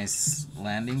was a nice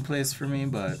landing place for me,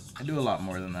 but I do a lot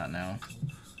more than that now.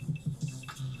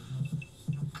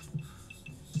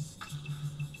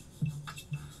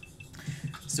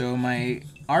 So my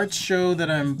art show that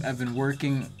I've been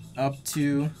working up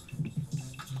to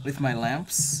with my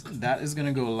lamps, that is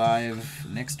gonna go live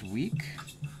next week.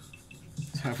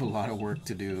 So I have a lot of work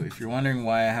to do. If you're wondering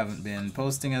why I haven't been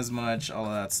posting as much, all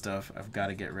of that stuff, I've got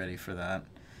to get ready for that.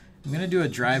 I'm gonna do a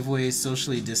driveway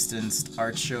socially distanced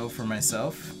art show for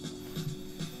myself,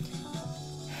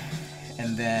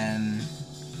 and then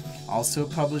also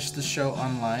publish the show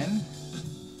online.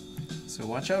 So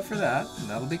watch out for that.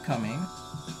 That'll be coming.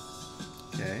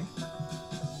 Okay.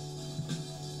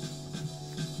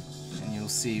 And you'll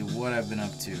see what I've been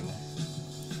up to.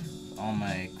 All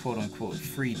my quote-unquote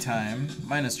free time.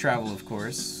 Minus travel, of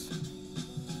course.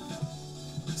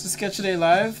 This is Sketch Today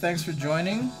Live. Thanks for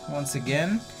joining once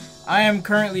again. I am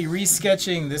currently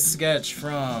resketching this sketch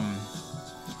from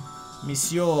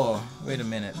Monsieur. Wait a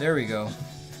minute. There we go.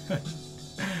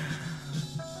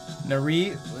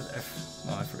 Nari.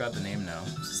 Oh, I forgot the name now.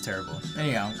 This is terrible.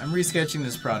 Anyhow, I'm resketching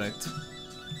this product.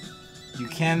 You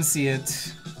can see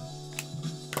it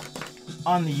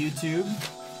on the YouTube.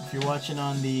 If you're watching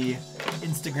on the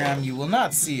Instagram, you will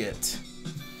not see it.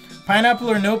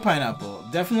 Pineapple or no pineapple?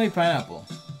 Definitely pineapple.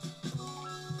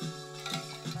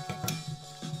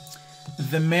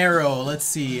 The Marrow. Let's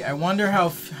see. I wonder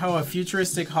how a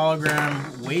futuristic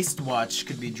hologram waist watch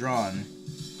could be drawn.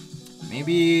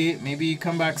 Maybe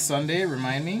come back Sunday,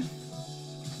 remind me,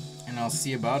 and I'll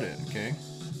see about it, okay?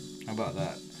 How about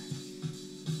that?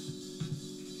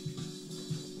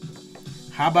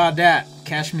 How about that?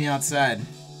 Cash me outside.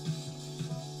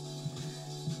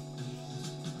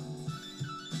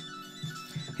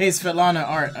 Hey, Svetlana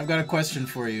Art, I've got a question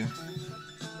for you.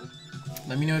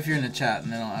 Let me know if you're in the chat,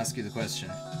 and then I'll ask you the question.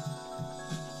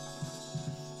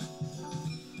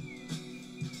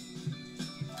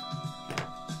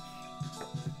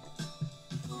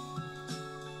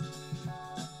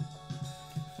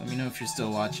 Let me know if you're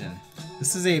still watching.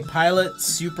 This is a Pilot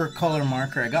Super Color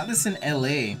Marker. I got this in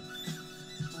LA,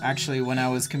 actually, when I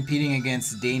was competing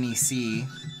against Danny C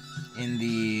in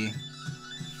the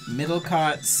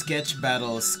Middlecott Sketch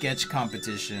Battle sketch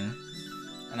competition.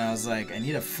 And I was like, I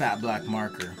need a fat black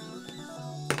marker.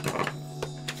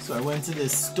 So I went to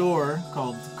this store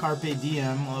called Carpe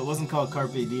Diem. Well, it wasn't called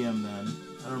Carpe Diem then.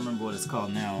 I don't remember what it's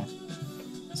called now.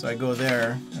 So I go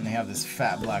there, and they have this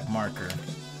fat black marker.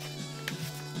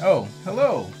 Oh,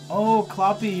 hello. Oh,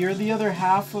 Kloppy, you're the other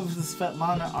half of the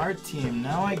Svetlana art team.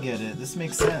 Now I get it. This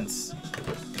makes sense.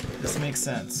 This makes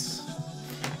sense.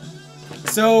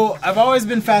 So, I've always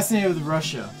been fascinated with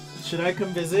Russia. Should I come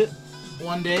visit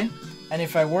one day? And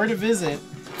if I were to visit,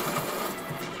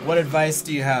 what advice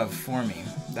do you have for me?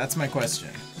 That's my question.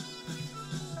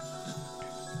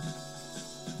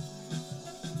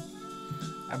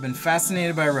 I've been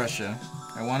fascinated by Russia.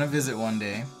 I want to visit one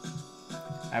day.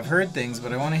 I've heard things,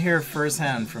 but I want to hear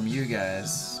firsthand from you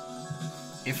guys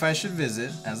if I should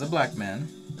visit as a black man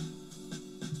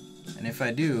And if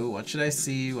I do, what should I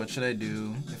see? What should I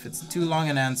do? If it's too long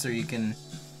an answer, you can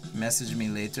message me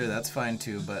later. That's fine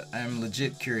too, but I'm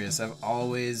legit curious. I've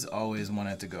always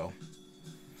wanted to go.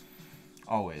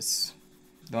 Always.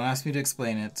 Don't ask me to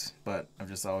explain it, but I've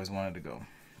just always wanted to go.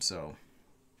 So,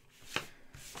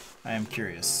 I am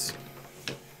curious.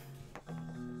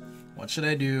 What should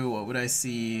I do? What would I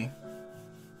see?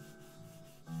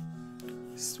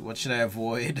 What should I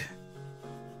avoid?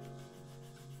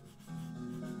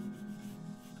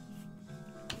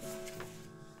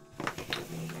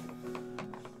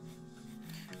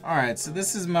 Alright, so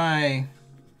this is my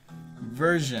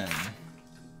version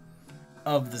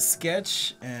of the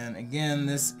sketch, and again,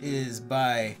 this is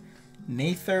by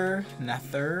Nather. I'm not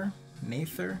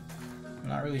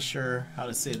really sure how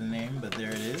to say the name, but there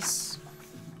it is.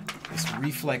 This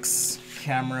reflex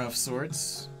camera of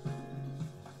sorts.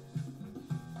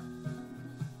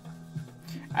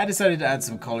 I decided to add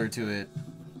some color to it,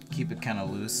 keep it kind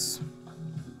of loose.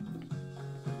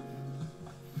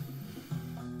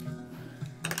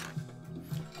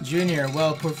 Junior,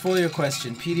 well, portfolio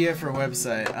question, PDF or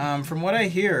website? From what I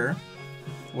hear,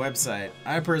 website.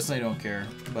 I personally don't care,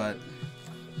 but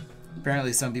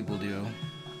apparently some people do.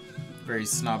 Very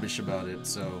snobbish about it,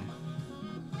 so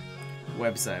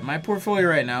website. My portfolio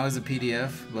right now is a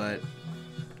PDF, but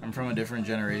I'm from a different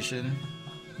generation.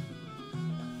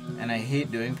 And I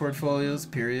hate doing portfolios,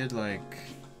 period. Like,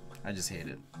 I just hate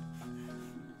it.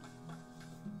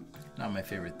 Not my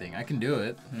favorite thing. I can do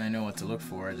it, and I know what to look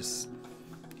for. I just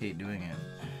hate doing it.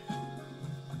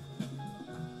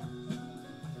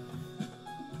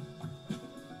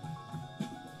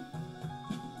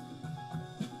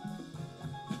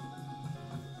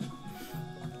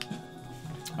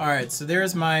 Alright, so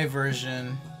there's my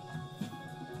version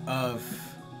of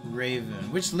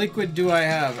Raven. Which liquid do I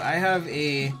have? I have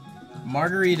a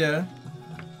margarita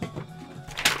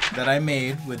that I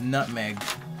made with nutmeg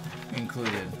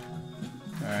included.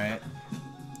 Alright.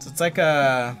 So it's like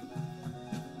a,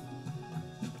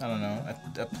 I don't know,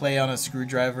 a play on a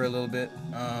screwdriver a little bit.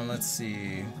 Let's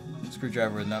see.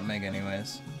 Screwdriver with nutmeg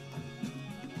anyways.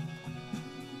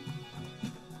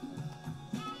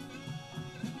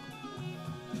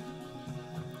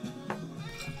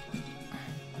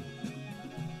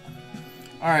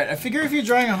 Alright, I figure if you're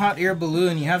drawing a hot air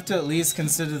balloon, you have to at least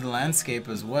consider the landscape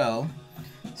as well.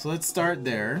 So let's start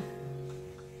there.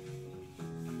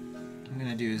 I'm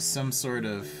gonna do some sort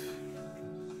of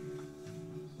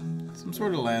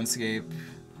landscape,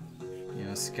 you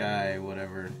know, sky,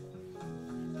 whatever.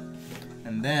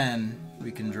 And then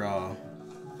we can draw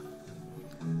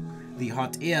the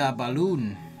hot air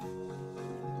balloon.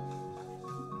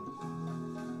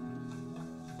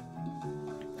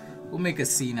 We'll make a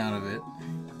scene out of it.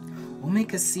 We'll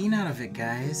make a scene out of it,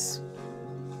 guys.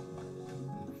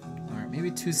 Alright,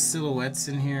 maybe two silhouettes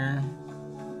in here.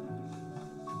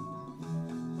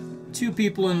 Two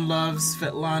people in love,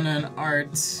 Svetlana and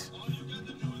Art,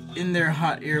 in their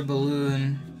hot air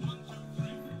balloon.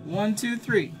 1, 2,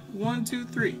 3. 1, 2,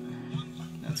 3.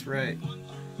 That's right.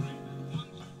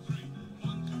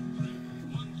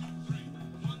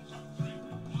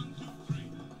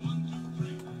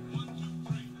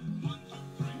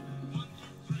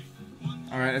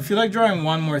 Alright, I feel like drawing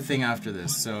one more thing after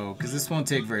this, so, because this won't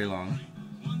take very long.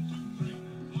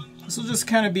 This will just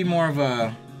kind of be more of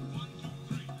a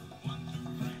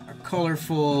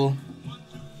colorful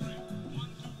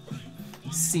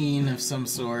scene of some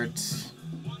sort.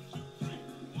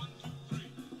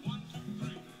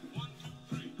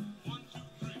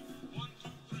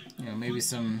 You know, maybe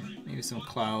some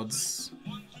clouds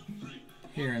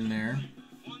here and there.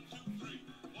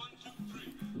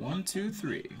 1, 2,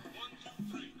 3.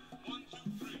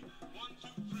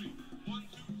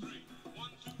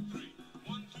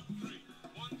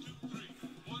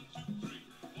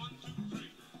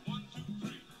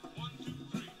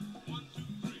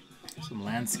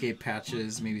 Landscape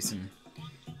patches, maybe some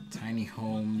tiny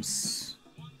homes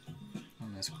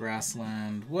on this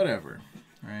grassland, whatever,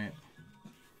 right?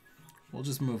 We'll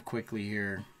just move quickly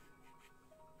here.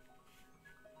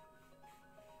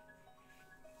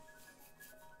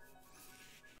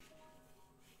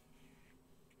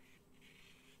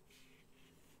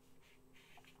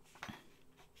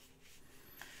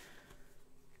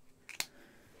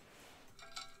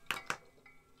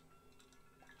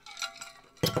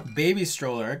 Baby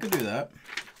stroller, I could do that.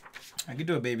 I could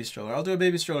do a baby stroller. I'll do a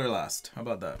baby stroller last. How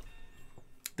about that?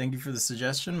 Thank you for the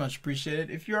suggestion, much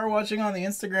appreciated. If you are watching on the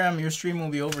Instagram, your stream will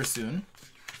be over soon.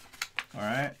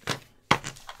 Alright.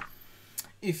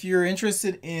 If you're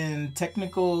interested in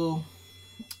technical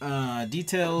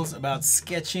details about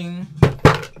sketching, I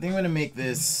think I'm going to make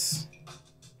this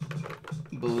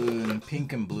balloon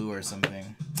pink and blue or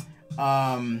something.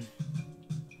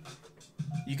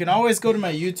 You can always go to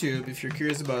my YouTube if you're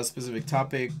curious about a specific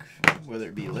topic, whether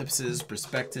it be ellipses,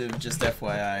 perspective, just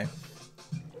FYI.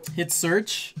 Hit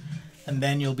search, and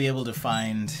then you'll be able to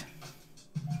find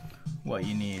what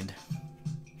you need.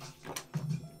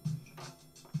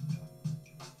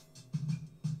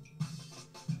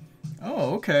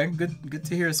 Oh, okay. Good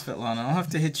to hear, Svetlana. I'll have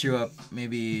to hit you up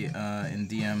maybe in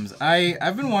DMs.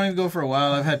 I've been wanting to go for a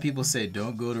while. I've had people say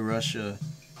don't go to Russia.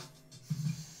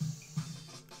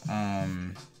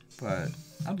 But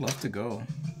I'd love to go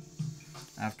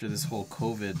after this whole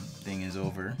COVID thing is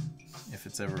over, if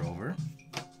it's ever over.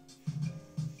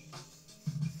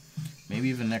 Maybe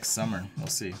even next summer. We'll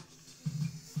see.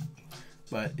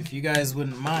 But if you guys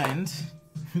wouldn't mind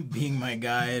being my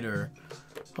guide or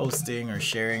hosting or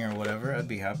sharing or whatever, I'd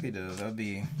be happy to.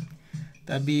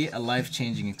 That'd be a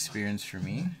life-changing experience for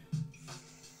me.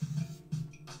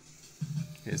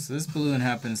 Okay, so this balloon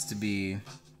happens to be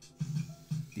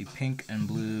the pink and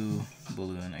blue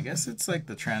balloon. I guess it's like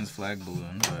the trans flag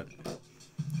balloon, but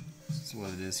this is what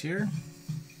it is here.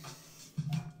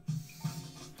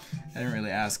 I didn't really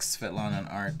ask Svetlana and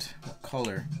Art what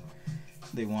color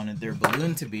they wanted their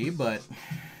balloon to be, but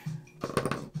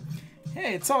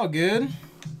hey, it's all good.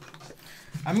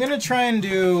 I'm gonna try and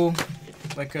do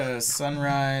like a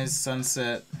sunrise,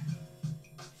 sunset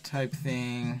type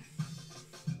thing.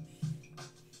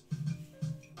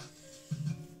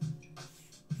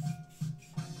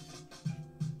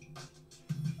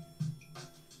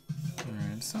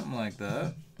 Alright, something like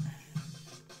that.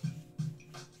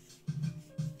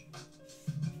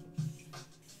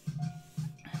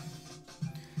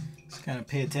 Just kind of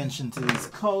pay attention to these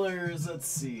colors. Let's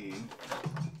see.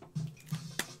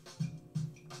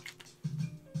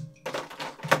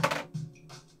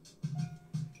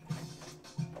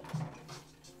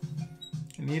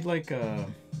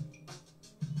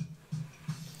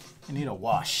 I need a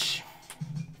wash.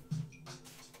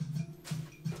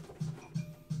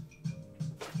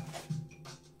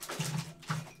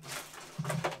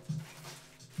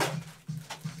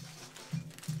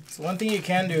 So one thing you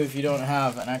can do if you don't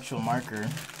have an actual marker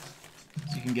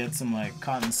is you can get some like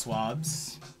cotton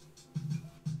swabs.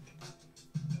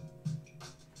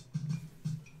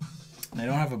 And I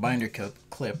don't have a binder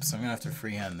clip, so I'm gonna have to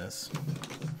freehand this.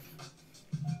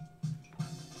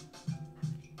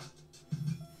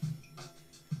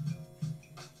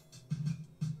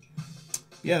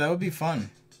 Yeah, that would be fun.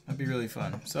 That'd be really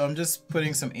fun. So I'm just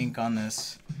putting some ink on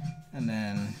this, and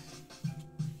then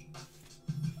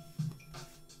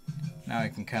now I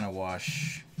can kind of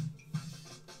wash.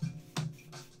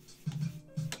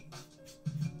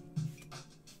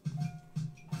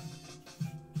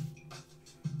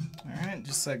 Alright,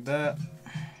 just like that.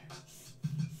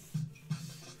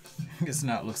 I guess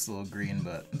now it looks a little green,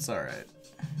 but it's alright.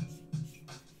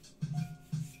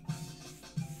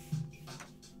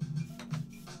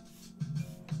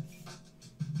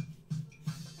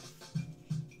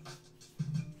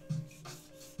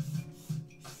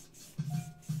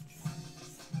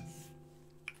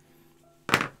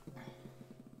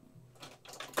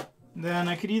 Then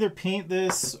I could either paint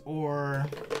this, or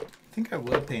I think I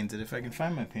will paint it if I can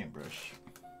find my paintbrush.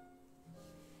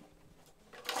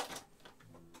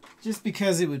 Just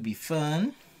because it would be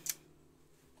fun.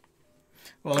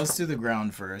 Well, let's do the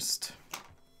ground first.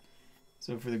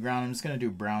 So for the ground, I'm just going to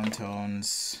do brown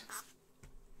tones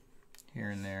here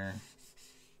and there.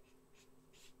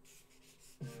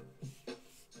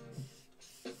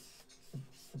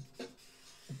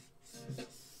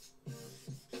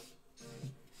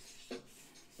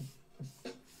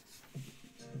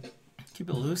 Keep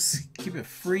it loose, keep it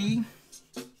free.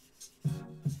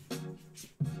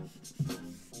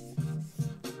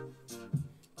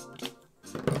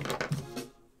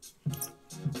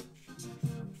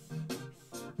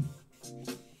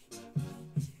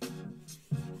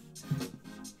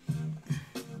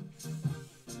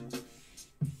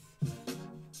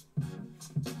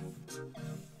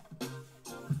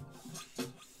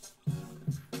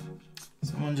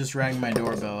 Someone just rang my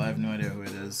doorbell. I have no idea who it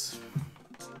is.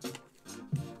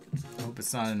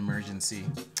 It's not an emergency,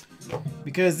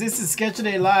 because this is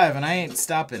Sketch-A-Day Live and I ain't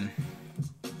stopping.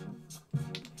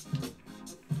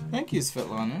 Thank you,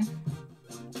 Svetlana.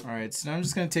 Alright, so now I'm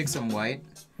just going to take some white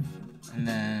and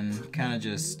then kind of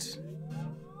just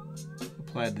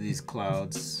apply it to these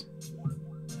clouds.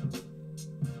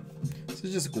 So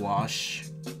just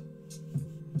gouache.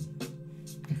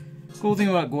 Cool thing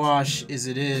about gouache is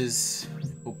it is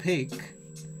opaque,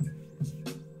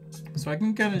 so I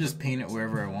can kind of just paint it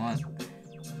wherever I want.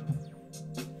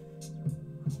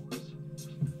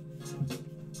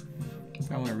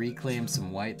 If I reclaim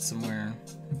some white somewhere,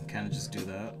 kind of just do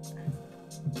that.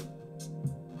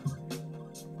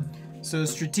 So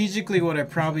strategically, what I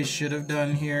probably should have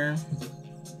done here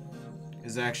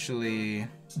is actually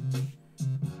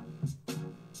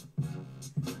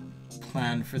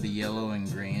plan for the yellow and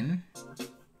green.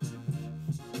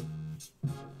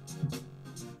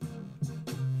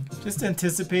 Just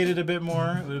anticipate it a bit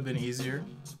more, it would have been easier.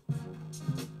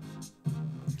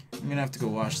 I'm gonna have to go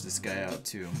wash this guy out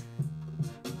too.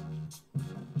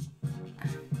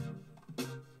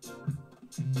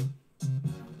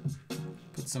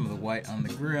 Put some of the white on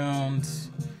the ground.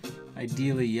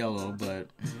 Ideally yellow, but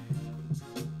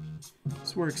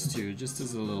this works too, just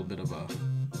as a little bit of a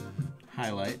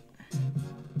highlight.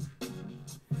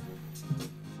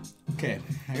 Okay,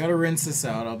 I gotta rinse this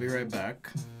out. I'll be right back.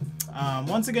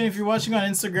 Once again, if you're watching on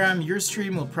Instagram, your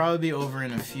stream will probably be over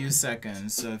in a few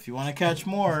seconds. So if you want to catch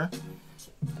more,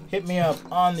 hit me up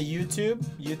on the YouTube,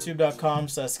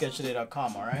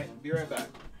 youtube.com/sketchaday.com. All right, be right back.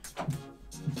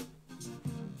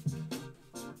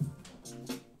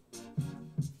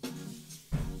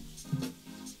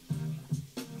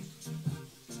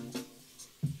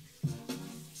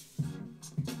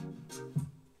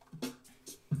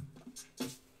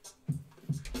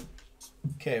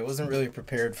 Okay, I wasn't really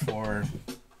prepared for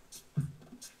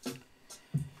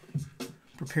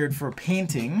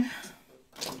painting,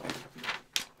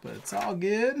 but it's all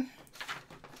good.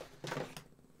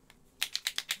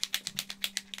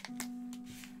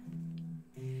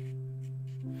 You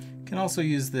can also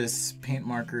use this paint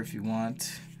marker if you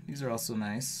want. These are also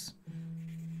nice.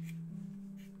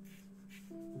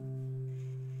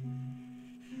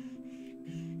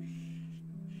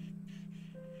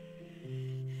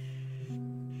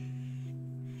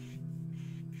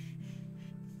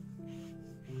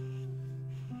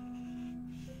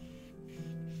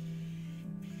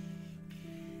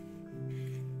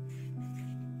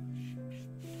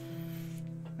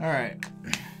 Alright,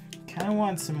 kind of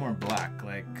want some more black,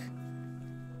 like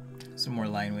some more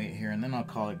line weight here, and then I'll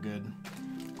call it good.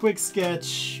 Quick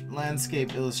sketch,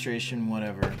 landscape, illustration,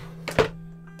 whatever.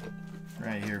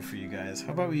 Right here for you guys.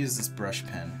 How about we use this brush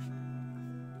pen?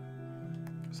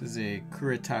 This is a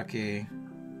Kuretake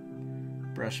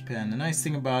brush pen. The nice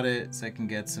thing about it is I can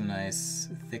get some nice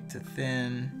thick to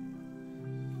thin.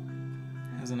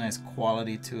 Has a nice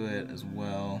quality to it as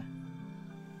well.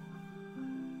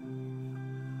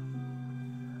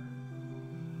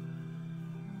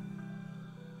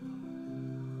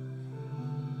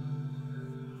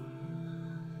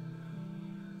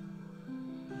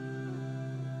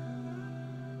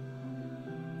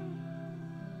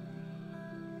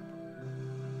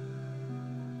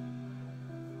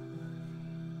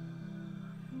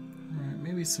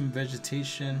 Maybe some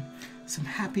vegetation, some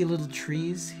happy little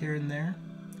trees here and there,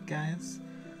 guys.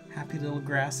 Happy little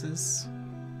grasses.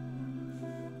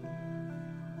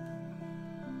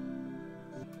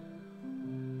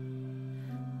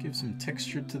 Give some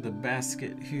texture to the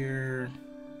basket here.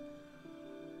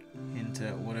 Into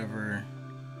whatever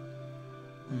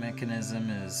mechanism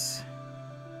is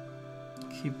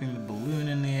keeping the balloon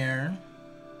in the air.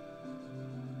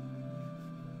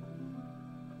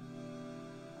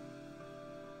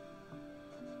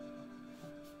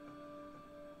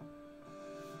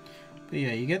 But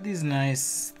yeah, you get these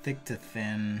nice thick to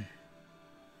thin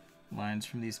lines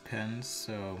from these pens,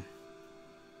 so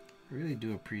I really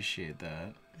do appreciate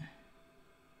that.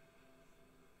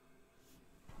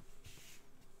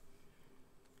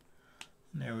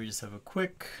 And there we just have a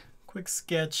quick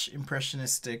sketch,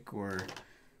 impressionistic or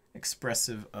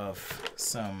expressive of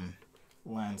some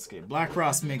landscape. Black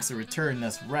Ross makes a return,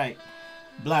 that's right.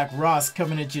 Black Ross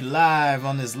coming at you live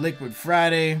on this Liquid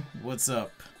Friday. What's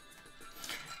up?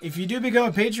 If you do become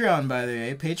a Patreon, by the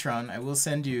way, I will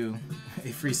send you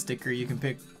a free sticker. You can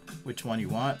pick which one you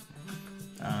want.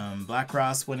 Black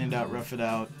Ross, When in Doubt, Rough It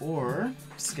Out, or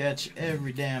Sketch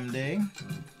Every Damn Day.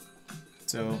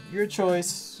 So, your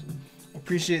choice.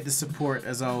 Appreciate the support,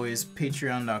 as always.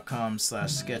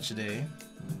 Patreon.com/sketchaday.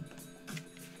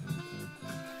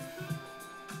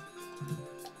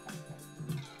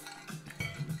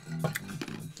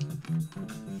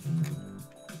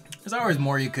 There's always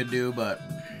more you could do, but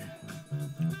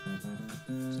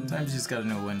sometimes you just gotta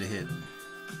know when to hit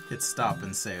stop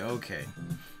and say, okay,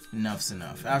 enough's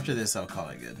enough. After this, I'll call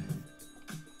it good.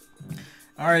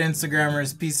 Alright,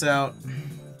 Instagrammers, peace out. I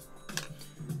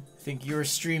think your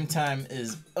stream time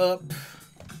is up.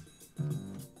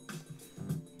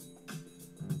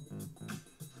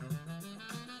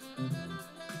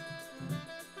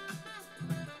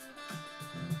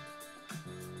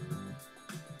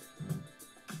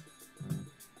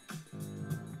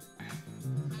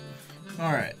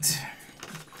 Alright.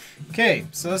 Okay,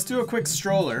 so let's do a quick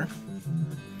stroller.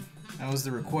 That was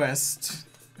the request.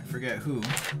 I forget who.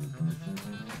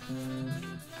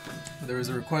 But there was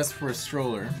a request for a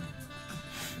stroller.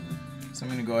 So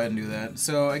I'm going to go ahead and do that.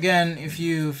 So again, if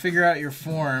you figure out your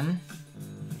form,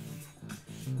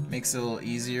 it makes it a little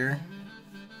easier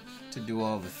to do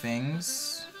all the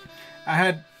things.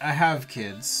 I have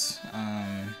kids,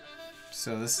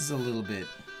 so this is a little bit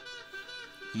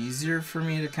easier for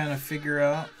me to kind of figure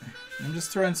out. I'm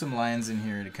just throwing some lines in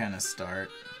here to kind of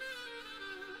start.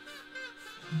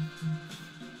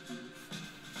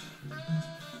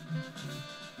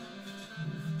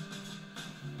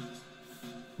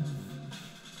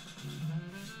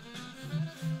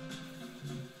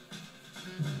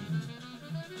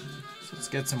 So let's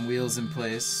get some wheels in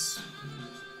place.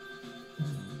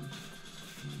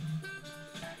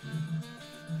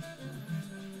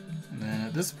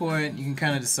 At this point, you can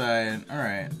kind of decide,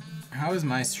 alright, how is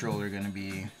my stroller going to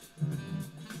be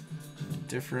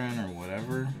different or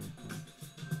whatever?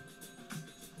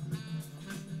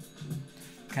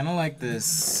 Kind of like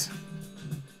this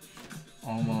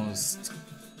almost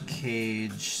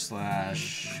cage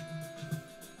slash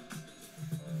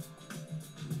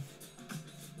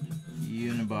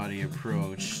unibody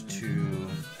approach to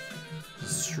the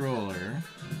stroller.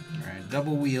 Alright,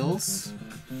 double wheels.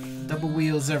 Double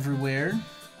wheels everywhere.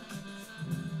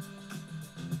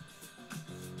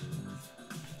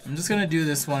 I'm just gonna do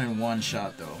this one in one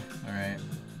shot though, alright?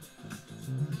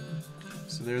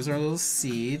 So there's our little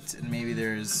seat, and maybe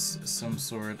there's some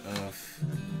sort of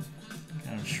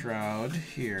kind of shroud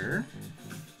here.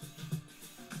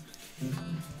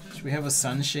 Should we have a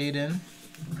sunshade in?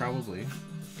 Probably.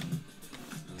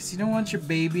 Because you don't want your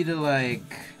baby to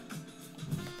like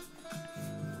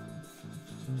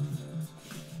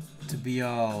be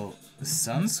all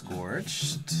sun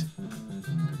scorched.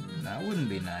 That wouldn't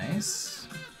be nice.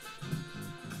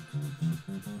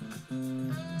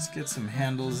 Let's get some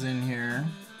handles in here.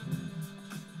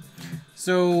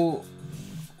 So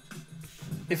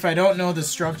if I don't know the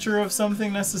structure of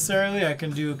something necessarily, I can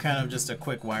do kind of just a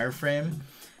quick wireframe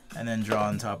and then draw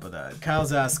on top of that.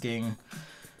 Kyle's asking,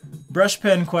 brush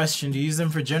pen question, do you use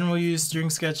them for general use during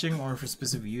sketching or for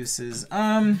specific uses?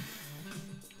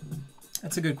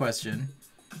 That's a good question.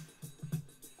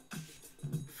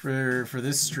 For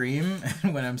this stream,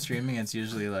 when I'm streaming, it's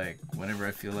usually like whenever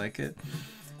I feel like it.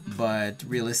 But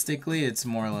realistically, it's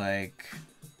more like,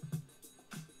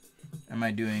 am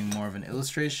I doing more of an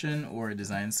illustration or a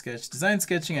design sketch? Design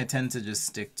sketching, I tend to just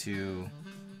stick to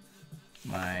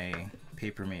my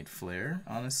Papermate Flair,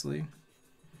 honestly.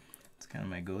 It's kind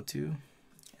of my go-to.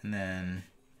 And then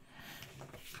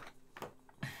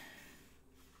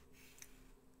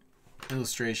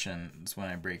illustration is when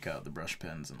I break out the brush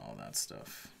pens and all that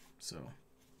stuff. So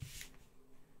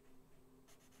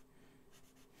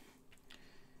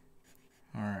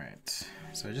alright,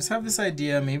 so I just have this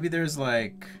idea. Maybe there's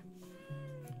a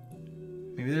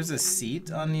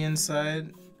seat on the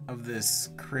inside of this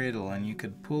cradle and you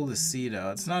could pull the seat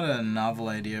out. It's not a novel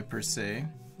idea per se,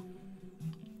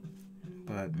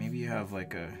 but maybe you have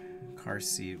like a car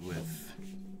seat with,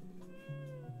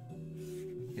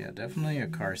 yeah, definitely a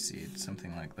car seat,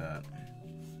 something like that.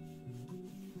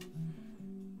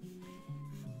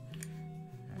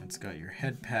 It's got your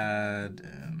head pad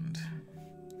and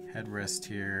headrest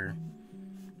here.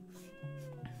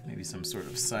 Maybe some sort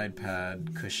of side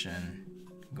pad, cushion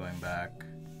going back.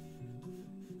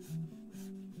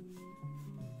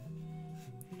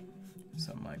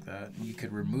 Something like that. You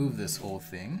could remove this whole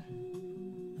thing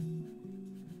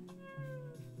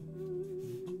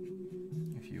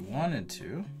if you wanted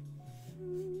to.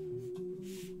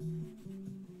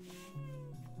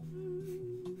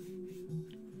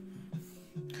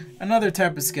 Another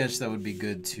type of sketch that would be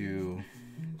good to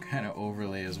kind of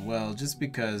overlay as well, just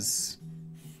because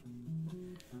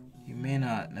you may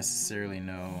not necessarily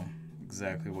know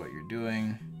exactly what you're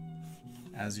doing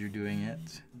as you're doing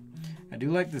it. I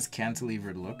do like this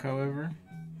cantilevered look, however.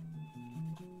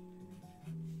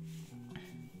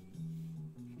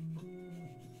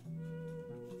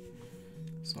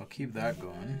 So I'll keep that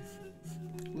going.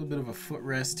 A little bit of a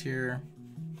footrest here.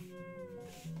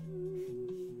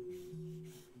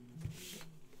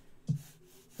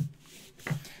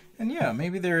 And yeah,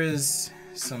 maybe there is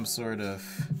some sort of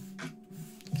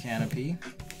canopy.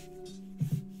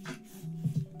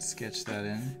 Sketch that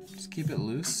in. Just keep it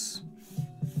loose.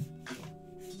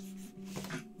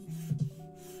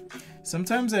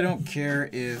 Sometimes I don't care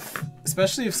if,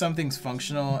 especially if something's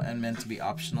functional and meant to be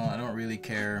optional, I don't really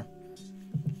care.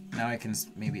 Now I can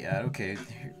maybe add, okay,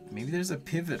 maybe there's a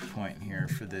pivot point here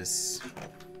for this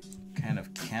kind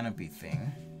of canopy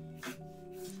thing.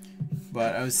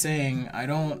 But I was saying I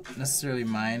don't necessarily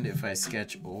mind if I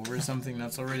sketch over something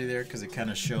that's already there because it kind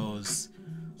of shows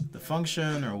the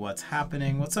function or what's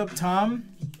happening. What's up, Tom?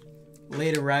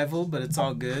 Late arrival, but it's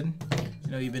all good.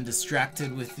 You know, you've been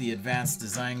distracted with the advanced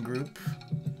design group.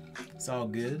 It's all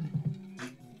good.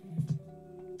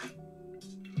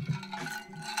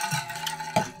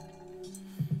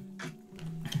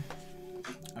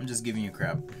 I'm just giving you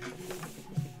crap.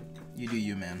 You do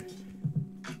you, man.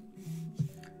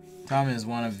 Tom is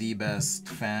one of the best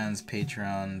fans,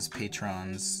 patrons.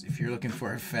 If you're looking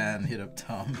for a fan, hit up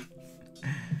Tom.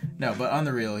 No, but on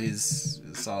the real, he's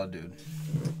a solid dude.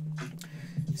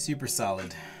 Super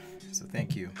solid. So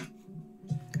thank you.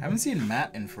 I haven't seen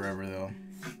Matt in forever, though.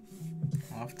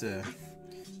 I'll have to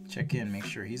check in, make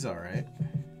sure he's alright.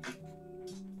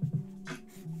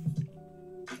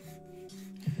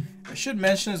 I should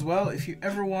mention as well, if you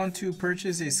ever want to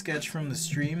purchase a sketch from the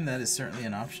stream, that is certainly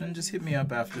an option. Just hit me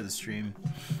up after the stream.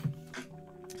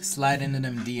 Slide into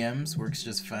them DMs, works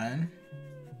just fine.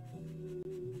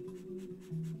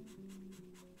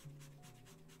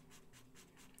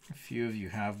 A few of you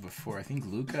have before. I think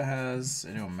Luca has,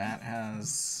 I know Matt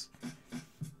has,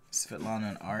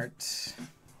 Svetlana and Art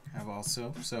have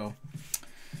also. So,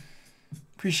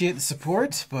 appreciate the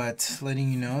support, but letting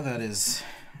you know that is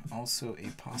also a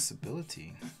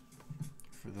possibility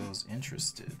for those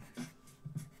interested.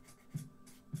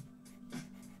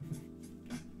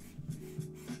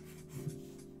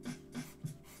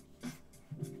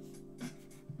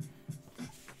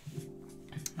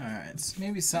 Alright, so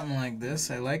maybe something like this.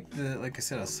 I like the, like I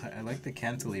said, I like the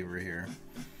cantilever here.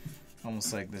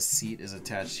 Almost like the seat is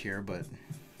attached here, but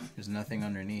there's nothing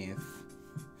underneath.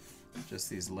 Just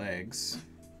these legs.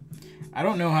 I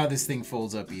don't know how this thing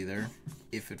folds up either.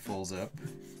 If it folds up,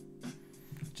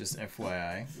 just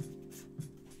FYI.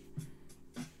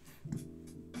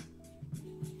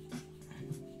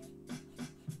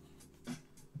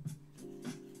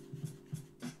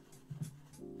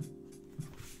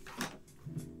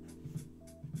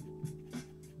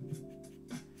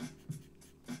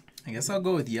 I guess I'll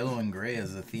go with yellow and gray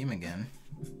as a theme again.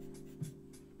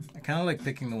 I kind of like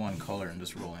picking the one color and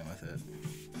just rolling with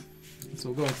it. So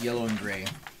we'll go with yellow and gray.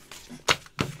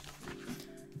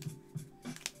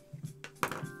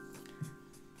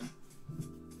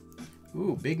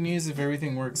 Ooh, big news if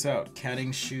everything works out.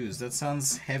 Catting shoes. That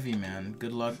sounds heavy, man.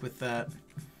 Good luck with that.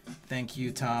 Thank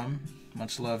you, Tom.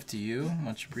 Much love to you.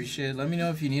 Much appreciated. Let me know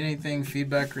if you need anything,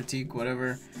 feedback, critique,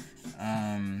 whatever.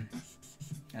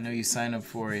 I know you signed up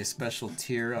for a special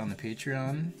tier on the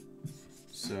Patreon,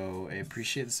 so I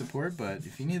appreciate the support, but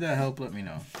if you need that help, let me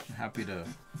know. I'm happy to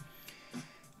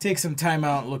take some time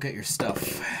out and look at your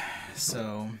stuff.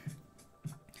 So,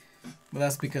 well,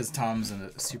 that's because Tom's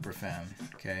a super fan,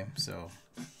 okay? So,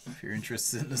 if you're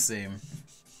interested in the same,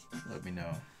 let me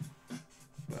know.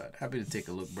 But happy to take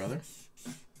a look, brother.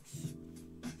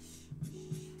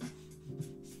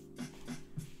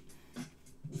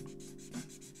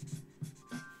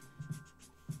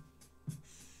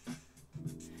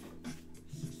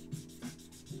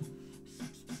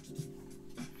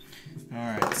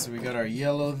 Alright, so we got our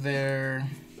yellow there.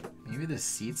 Maybe the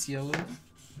seat's yellow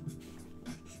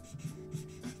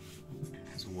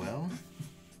as well.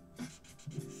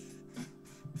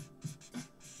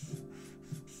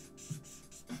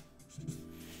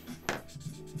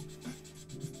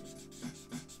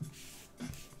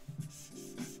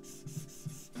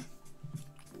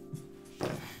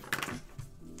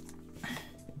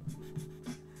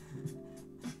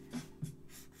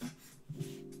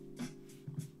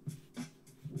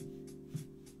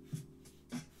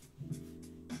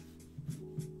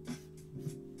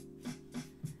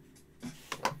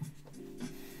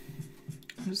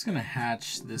 I'm just gonna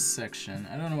hatch this section.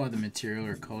 I don't know what the material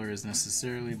or color is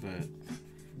necessarily, but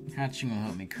hatching will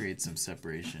help me create some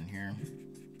separation here.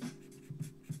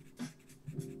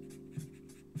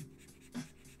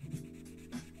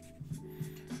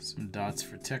 Some dots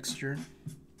for texture.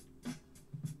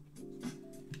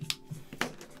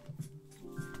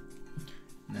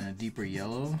 And then a deeper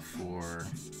yellow for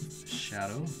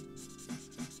shadow.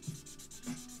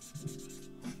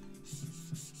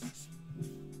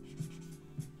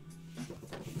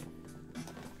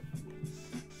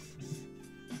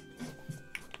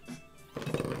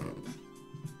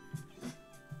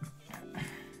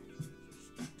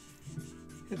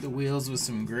 Hit the wheels with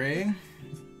some gray.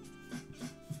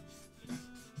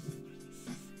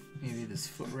 Maybe this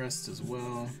footrest as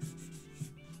well.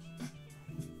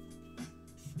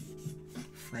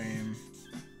 Frame.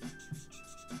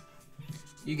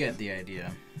 You get the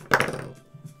idea.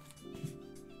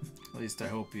 least I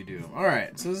hope you do.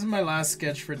 Alright, so this is my last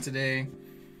sketch for today.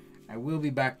 I will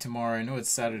be back tomorrow. I know it's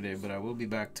Saturday, but I will be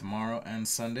back tomorrow and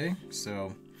Sunday.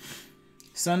 So,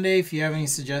 Sunday, if you have any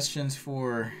suggestions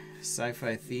for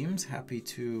sci-fi themes, happy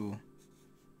to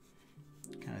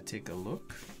kind of take a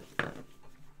look.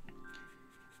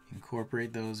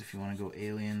 Incorporate those if you want to go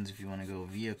aliens, if you want to go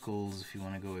vehicles, if you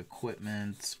want to go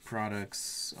equipment,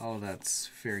 products, all of that's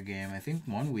fair game. I think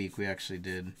one week we actually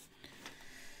did,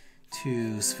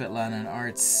 to Svetlana and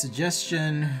Art's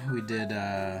suggestion, we did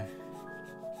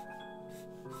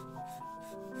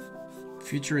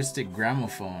futuristic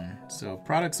gramophone. So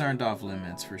products aren't off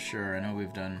limits for sure. I know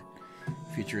we've done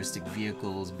futuristic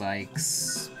vehicles,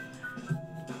 bikes,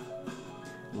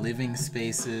 living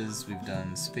spaces, we've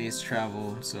done space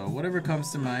travel, so whatever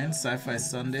comes to mind. Sci-Fi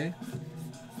Sunday.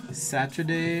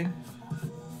 Saturday,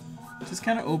 just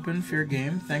kind of open, fair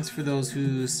game. Thanks for those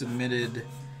who submitted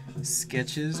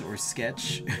sketches or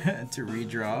sketch to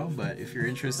redraw, but if you're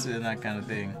interested in that kind of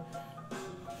thing,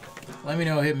 let me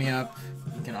know, hit me up.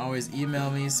 You can always email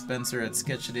me,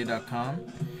 spencer@sketchaday.com.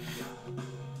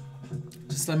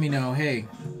 Just let me know, hey,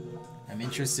 I'm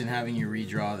interested in having you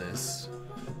redraw this.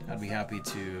 I'd be happy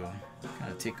to kind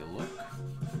of take a look.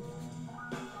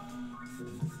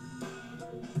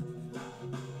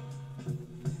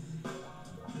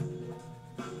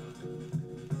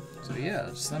 So yeah,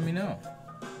 just let me know.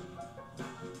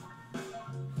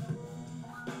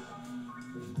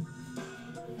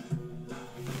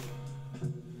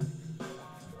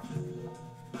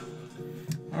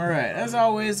 Alright, as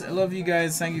always, I love you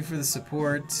guys. Thank you for the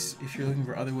support. If you're looking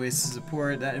for other ways to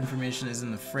support, that information is in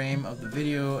the frame of the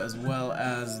video as well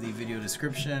as the video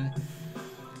description.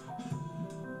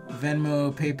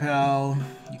 Venmo, PayPal,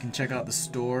 you can check out the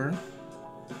store,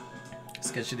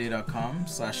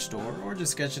 sketchaday.com/store, or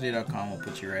just sketchaday.com will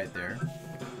put you right there.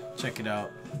 Check it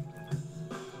out.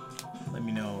 Let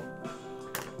me know,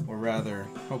 or rather,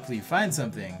 hopefully you find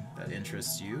something that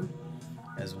interests you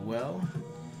as well.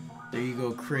 There you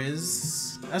go,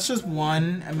 Chris. That's just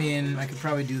one. I mean, I could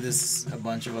probably do this a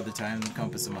bunch of other times and come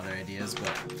up with some other ideas,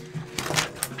 but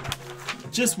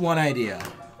just one idea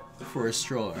for a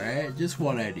stroller, right? Just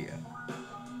one idea.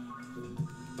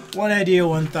 One idea,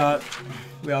 one thought.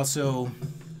 We also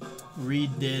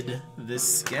redid this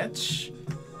sketch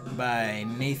by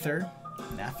Nather.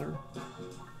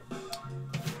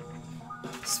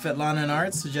 Svetlana and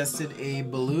Art suggested a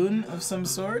balloon of some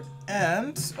sort,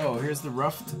 and oh, here's the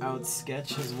roughed out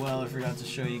sketch as well. I forgot to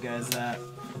show you guys that.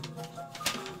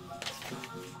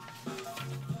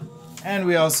 And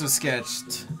we also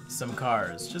sketched some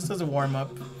cars, just as a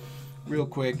warm-up, real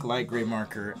quick, light gray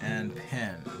marker and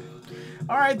pen.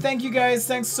 Alright, thank you guys.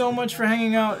 Thanks so much for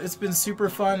hanging out. It's been super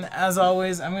fun. As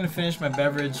always, I'm going to finish my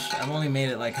beverage. I've only made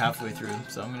it like halfway through,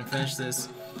 so I'm going to finish this,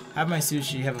 have my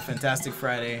sushi, have a fantastic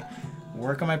Friday,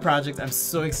 work on my project. I'm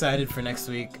so excited for next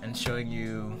week and showing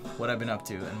you what I've been up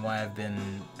to and why I've been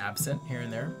absent here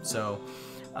and there. So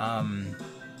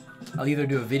I'll either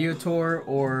do a video tour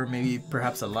or maybe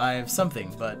perhaps a live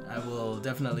something, but I will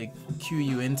definitely cue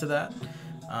you into that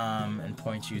and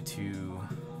point you to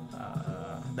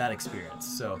that experience.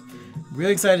 So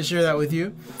really excited to share that with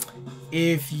you.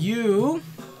 If you...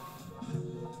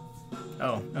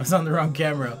 Oh, I was on the wrong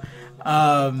camera.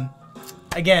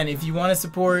 Again, if you want to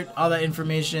support, all that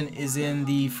information is in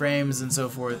the frames and so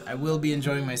forth. I will be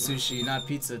enjoying my sushi, not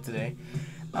pizza today,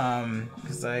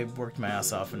 because I worked my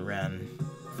ass off and ran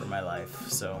for my life.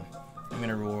 So I'm going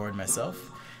to reward myself.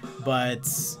 But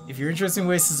if you're interested in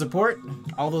ways to support,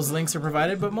 all those links are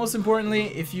provided. But most importantly,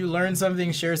 if you learn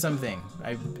something, share something.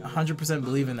 I 100%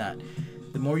 believe in that.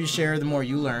 The more you share, the more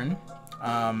you learn.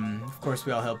 Of course,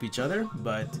 we all help each other,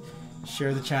 but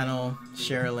share the channel,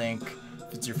 share a link.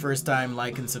 If it's your first time,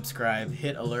 like and subscribe,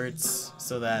 hit alerts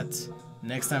so that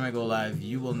next time I go live,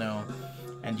 you will know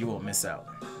and you won't miss out.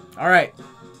 All right.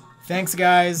 Thanks,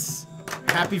 guys.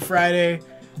 Happy Friday.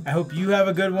 I hope you have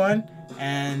a good one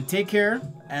and take care,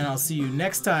 and I'll see you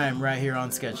next time right here on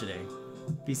Sketchaday.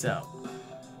 Peace out.